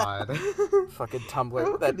god. Fucking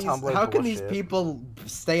Tumblr. How can these bullshit. people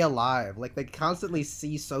stay alive? Like they constantly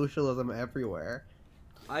see socialism everywhere.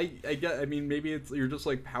 I mean, maybe you're just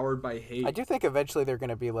powered by hate. I do think eventually they're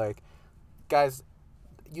gonna be like, guys,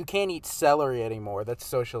 you can't eat celery anymore. That's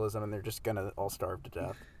socialism, and they're just gonna all starve to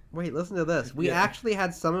death. Wait, listen to this. We Yeah. actually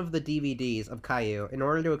had some of the DVDs of Caillou in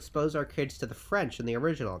order to expose our kids to the French in the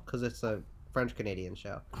original, because it's a French-Canadian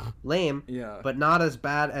show. Lame, Yeah. but not as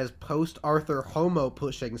bad as post-Arthur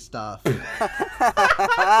homo-pushing stuff.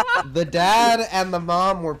 The dad and the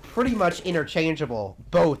mom were pretty much interchangeable.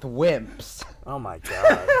 Both wimps. Oh my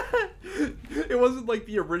god. It wasn't like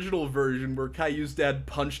the original version where Caillou's dad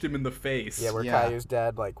punched him in the face. Yeah, where Yeah. Caillou's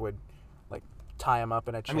dad would tie him up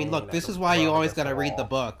in a I chain. mean, look, and this is throw why you him always against gotta read the wall.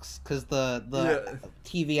 books, because the Yeah.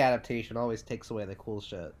 TV adaptation always takes away the cool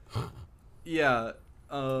shit. Yeah.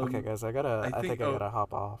 Okay, guys, I think I gotta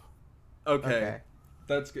hop off. Okay.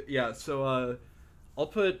 That's good. Yeah. So I'll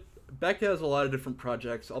put. Becca has a lot of different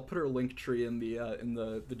projects. I'll put her link tree in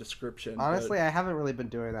the description. but- Honestly, I haven't really been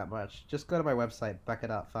doing that much. Just go to my website,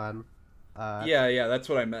 Becca.fun. yeah, that's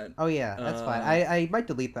what I meant. Oh yeah, that's fine. I might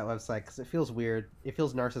delete that website because it feels weird. It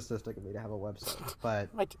feels narcissistic of me to have a website. But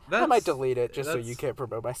I That's- might delete it just so that's- you can't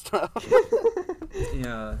promote my stuff.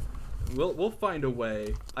 Yeah. We'll find a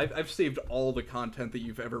way. I've saved all the content that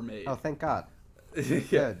you've ever made. oh, thank God. Yeah.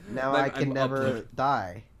 Good. Now I can I'm never upload-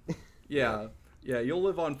 die. Yeah. Yeah, you'll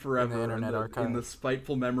live on forever Internet Archive. in the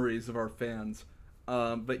spiteful memories of our fans.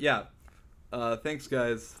 But yeah, thanks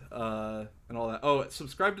guys, and all that. Oh,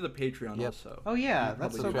 subscribe to the Patreon also. Oh yeah, You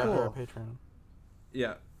that's probably so do. Subscribe to our cool. Patreon.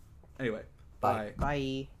 Yeah. Anyway, Bye.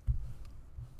 bye. Bye.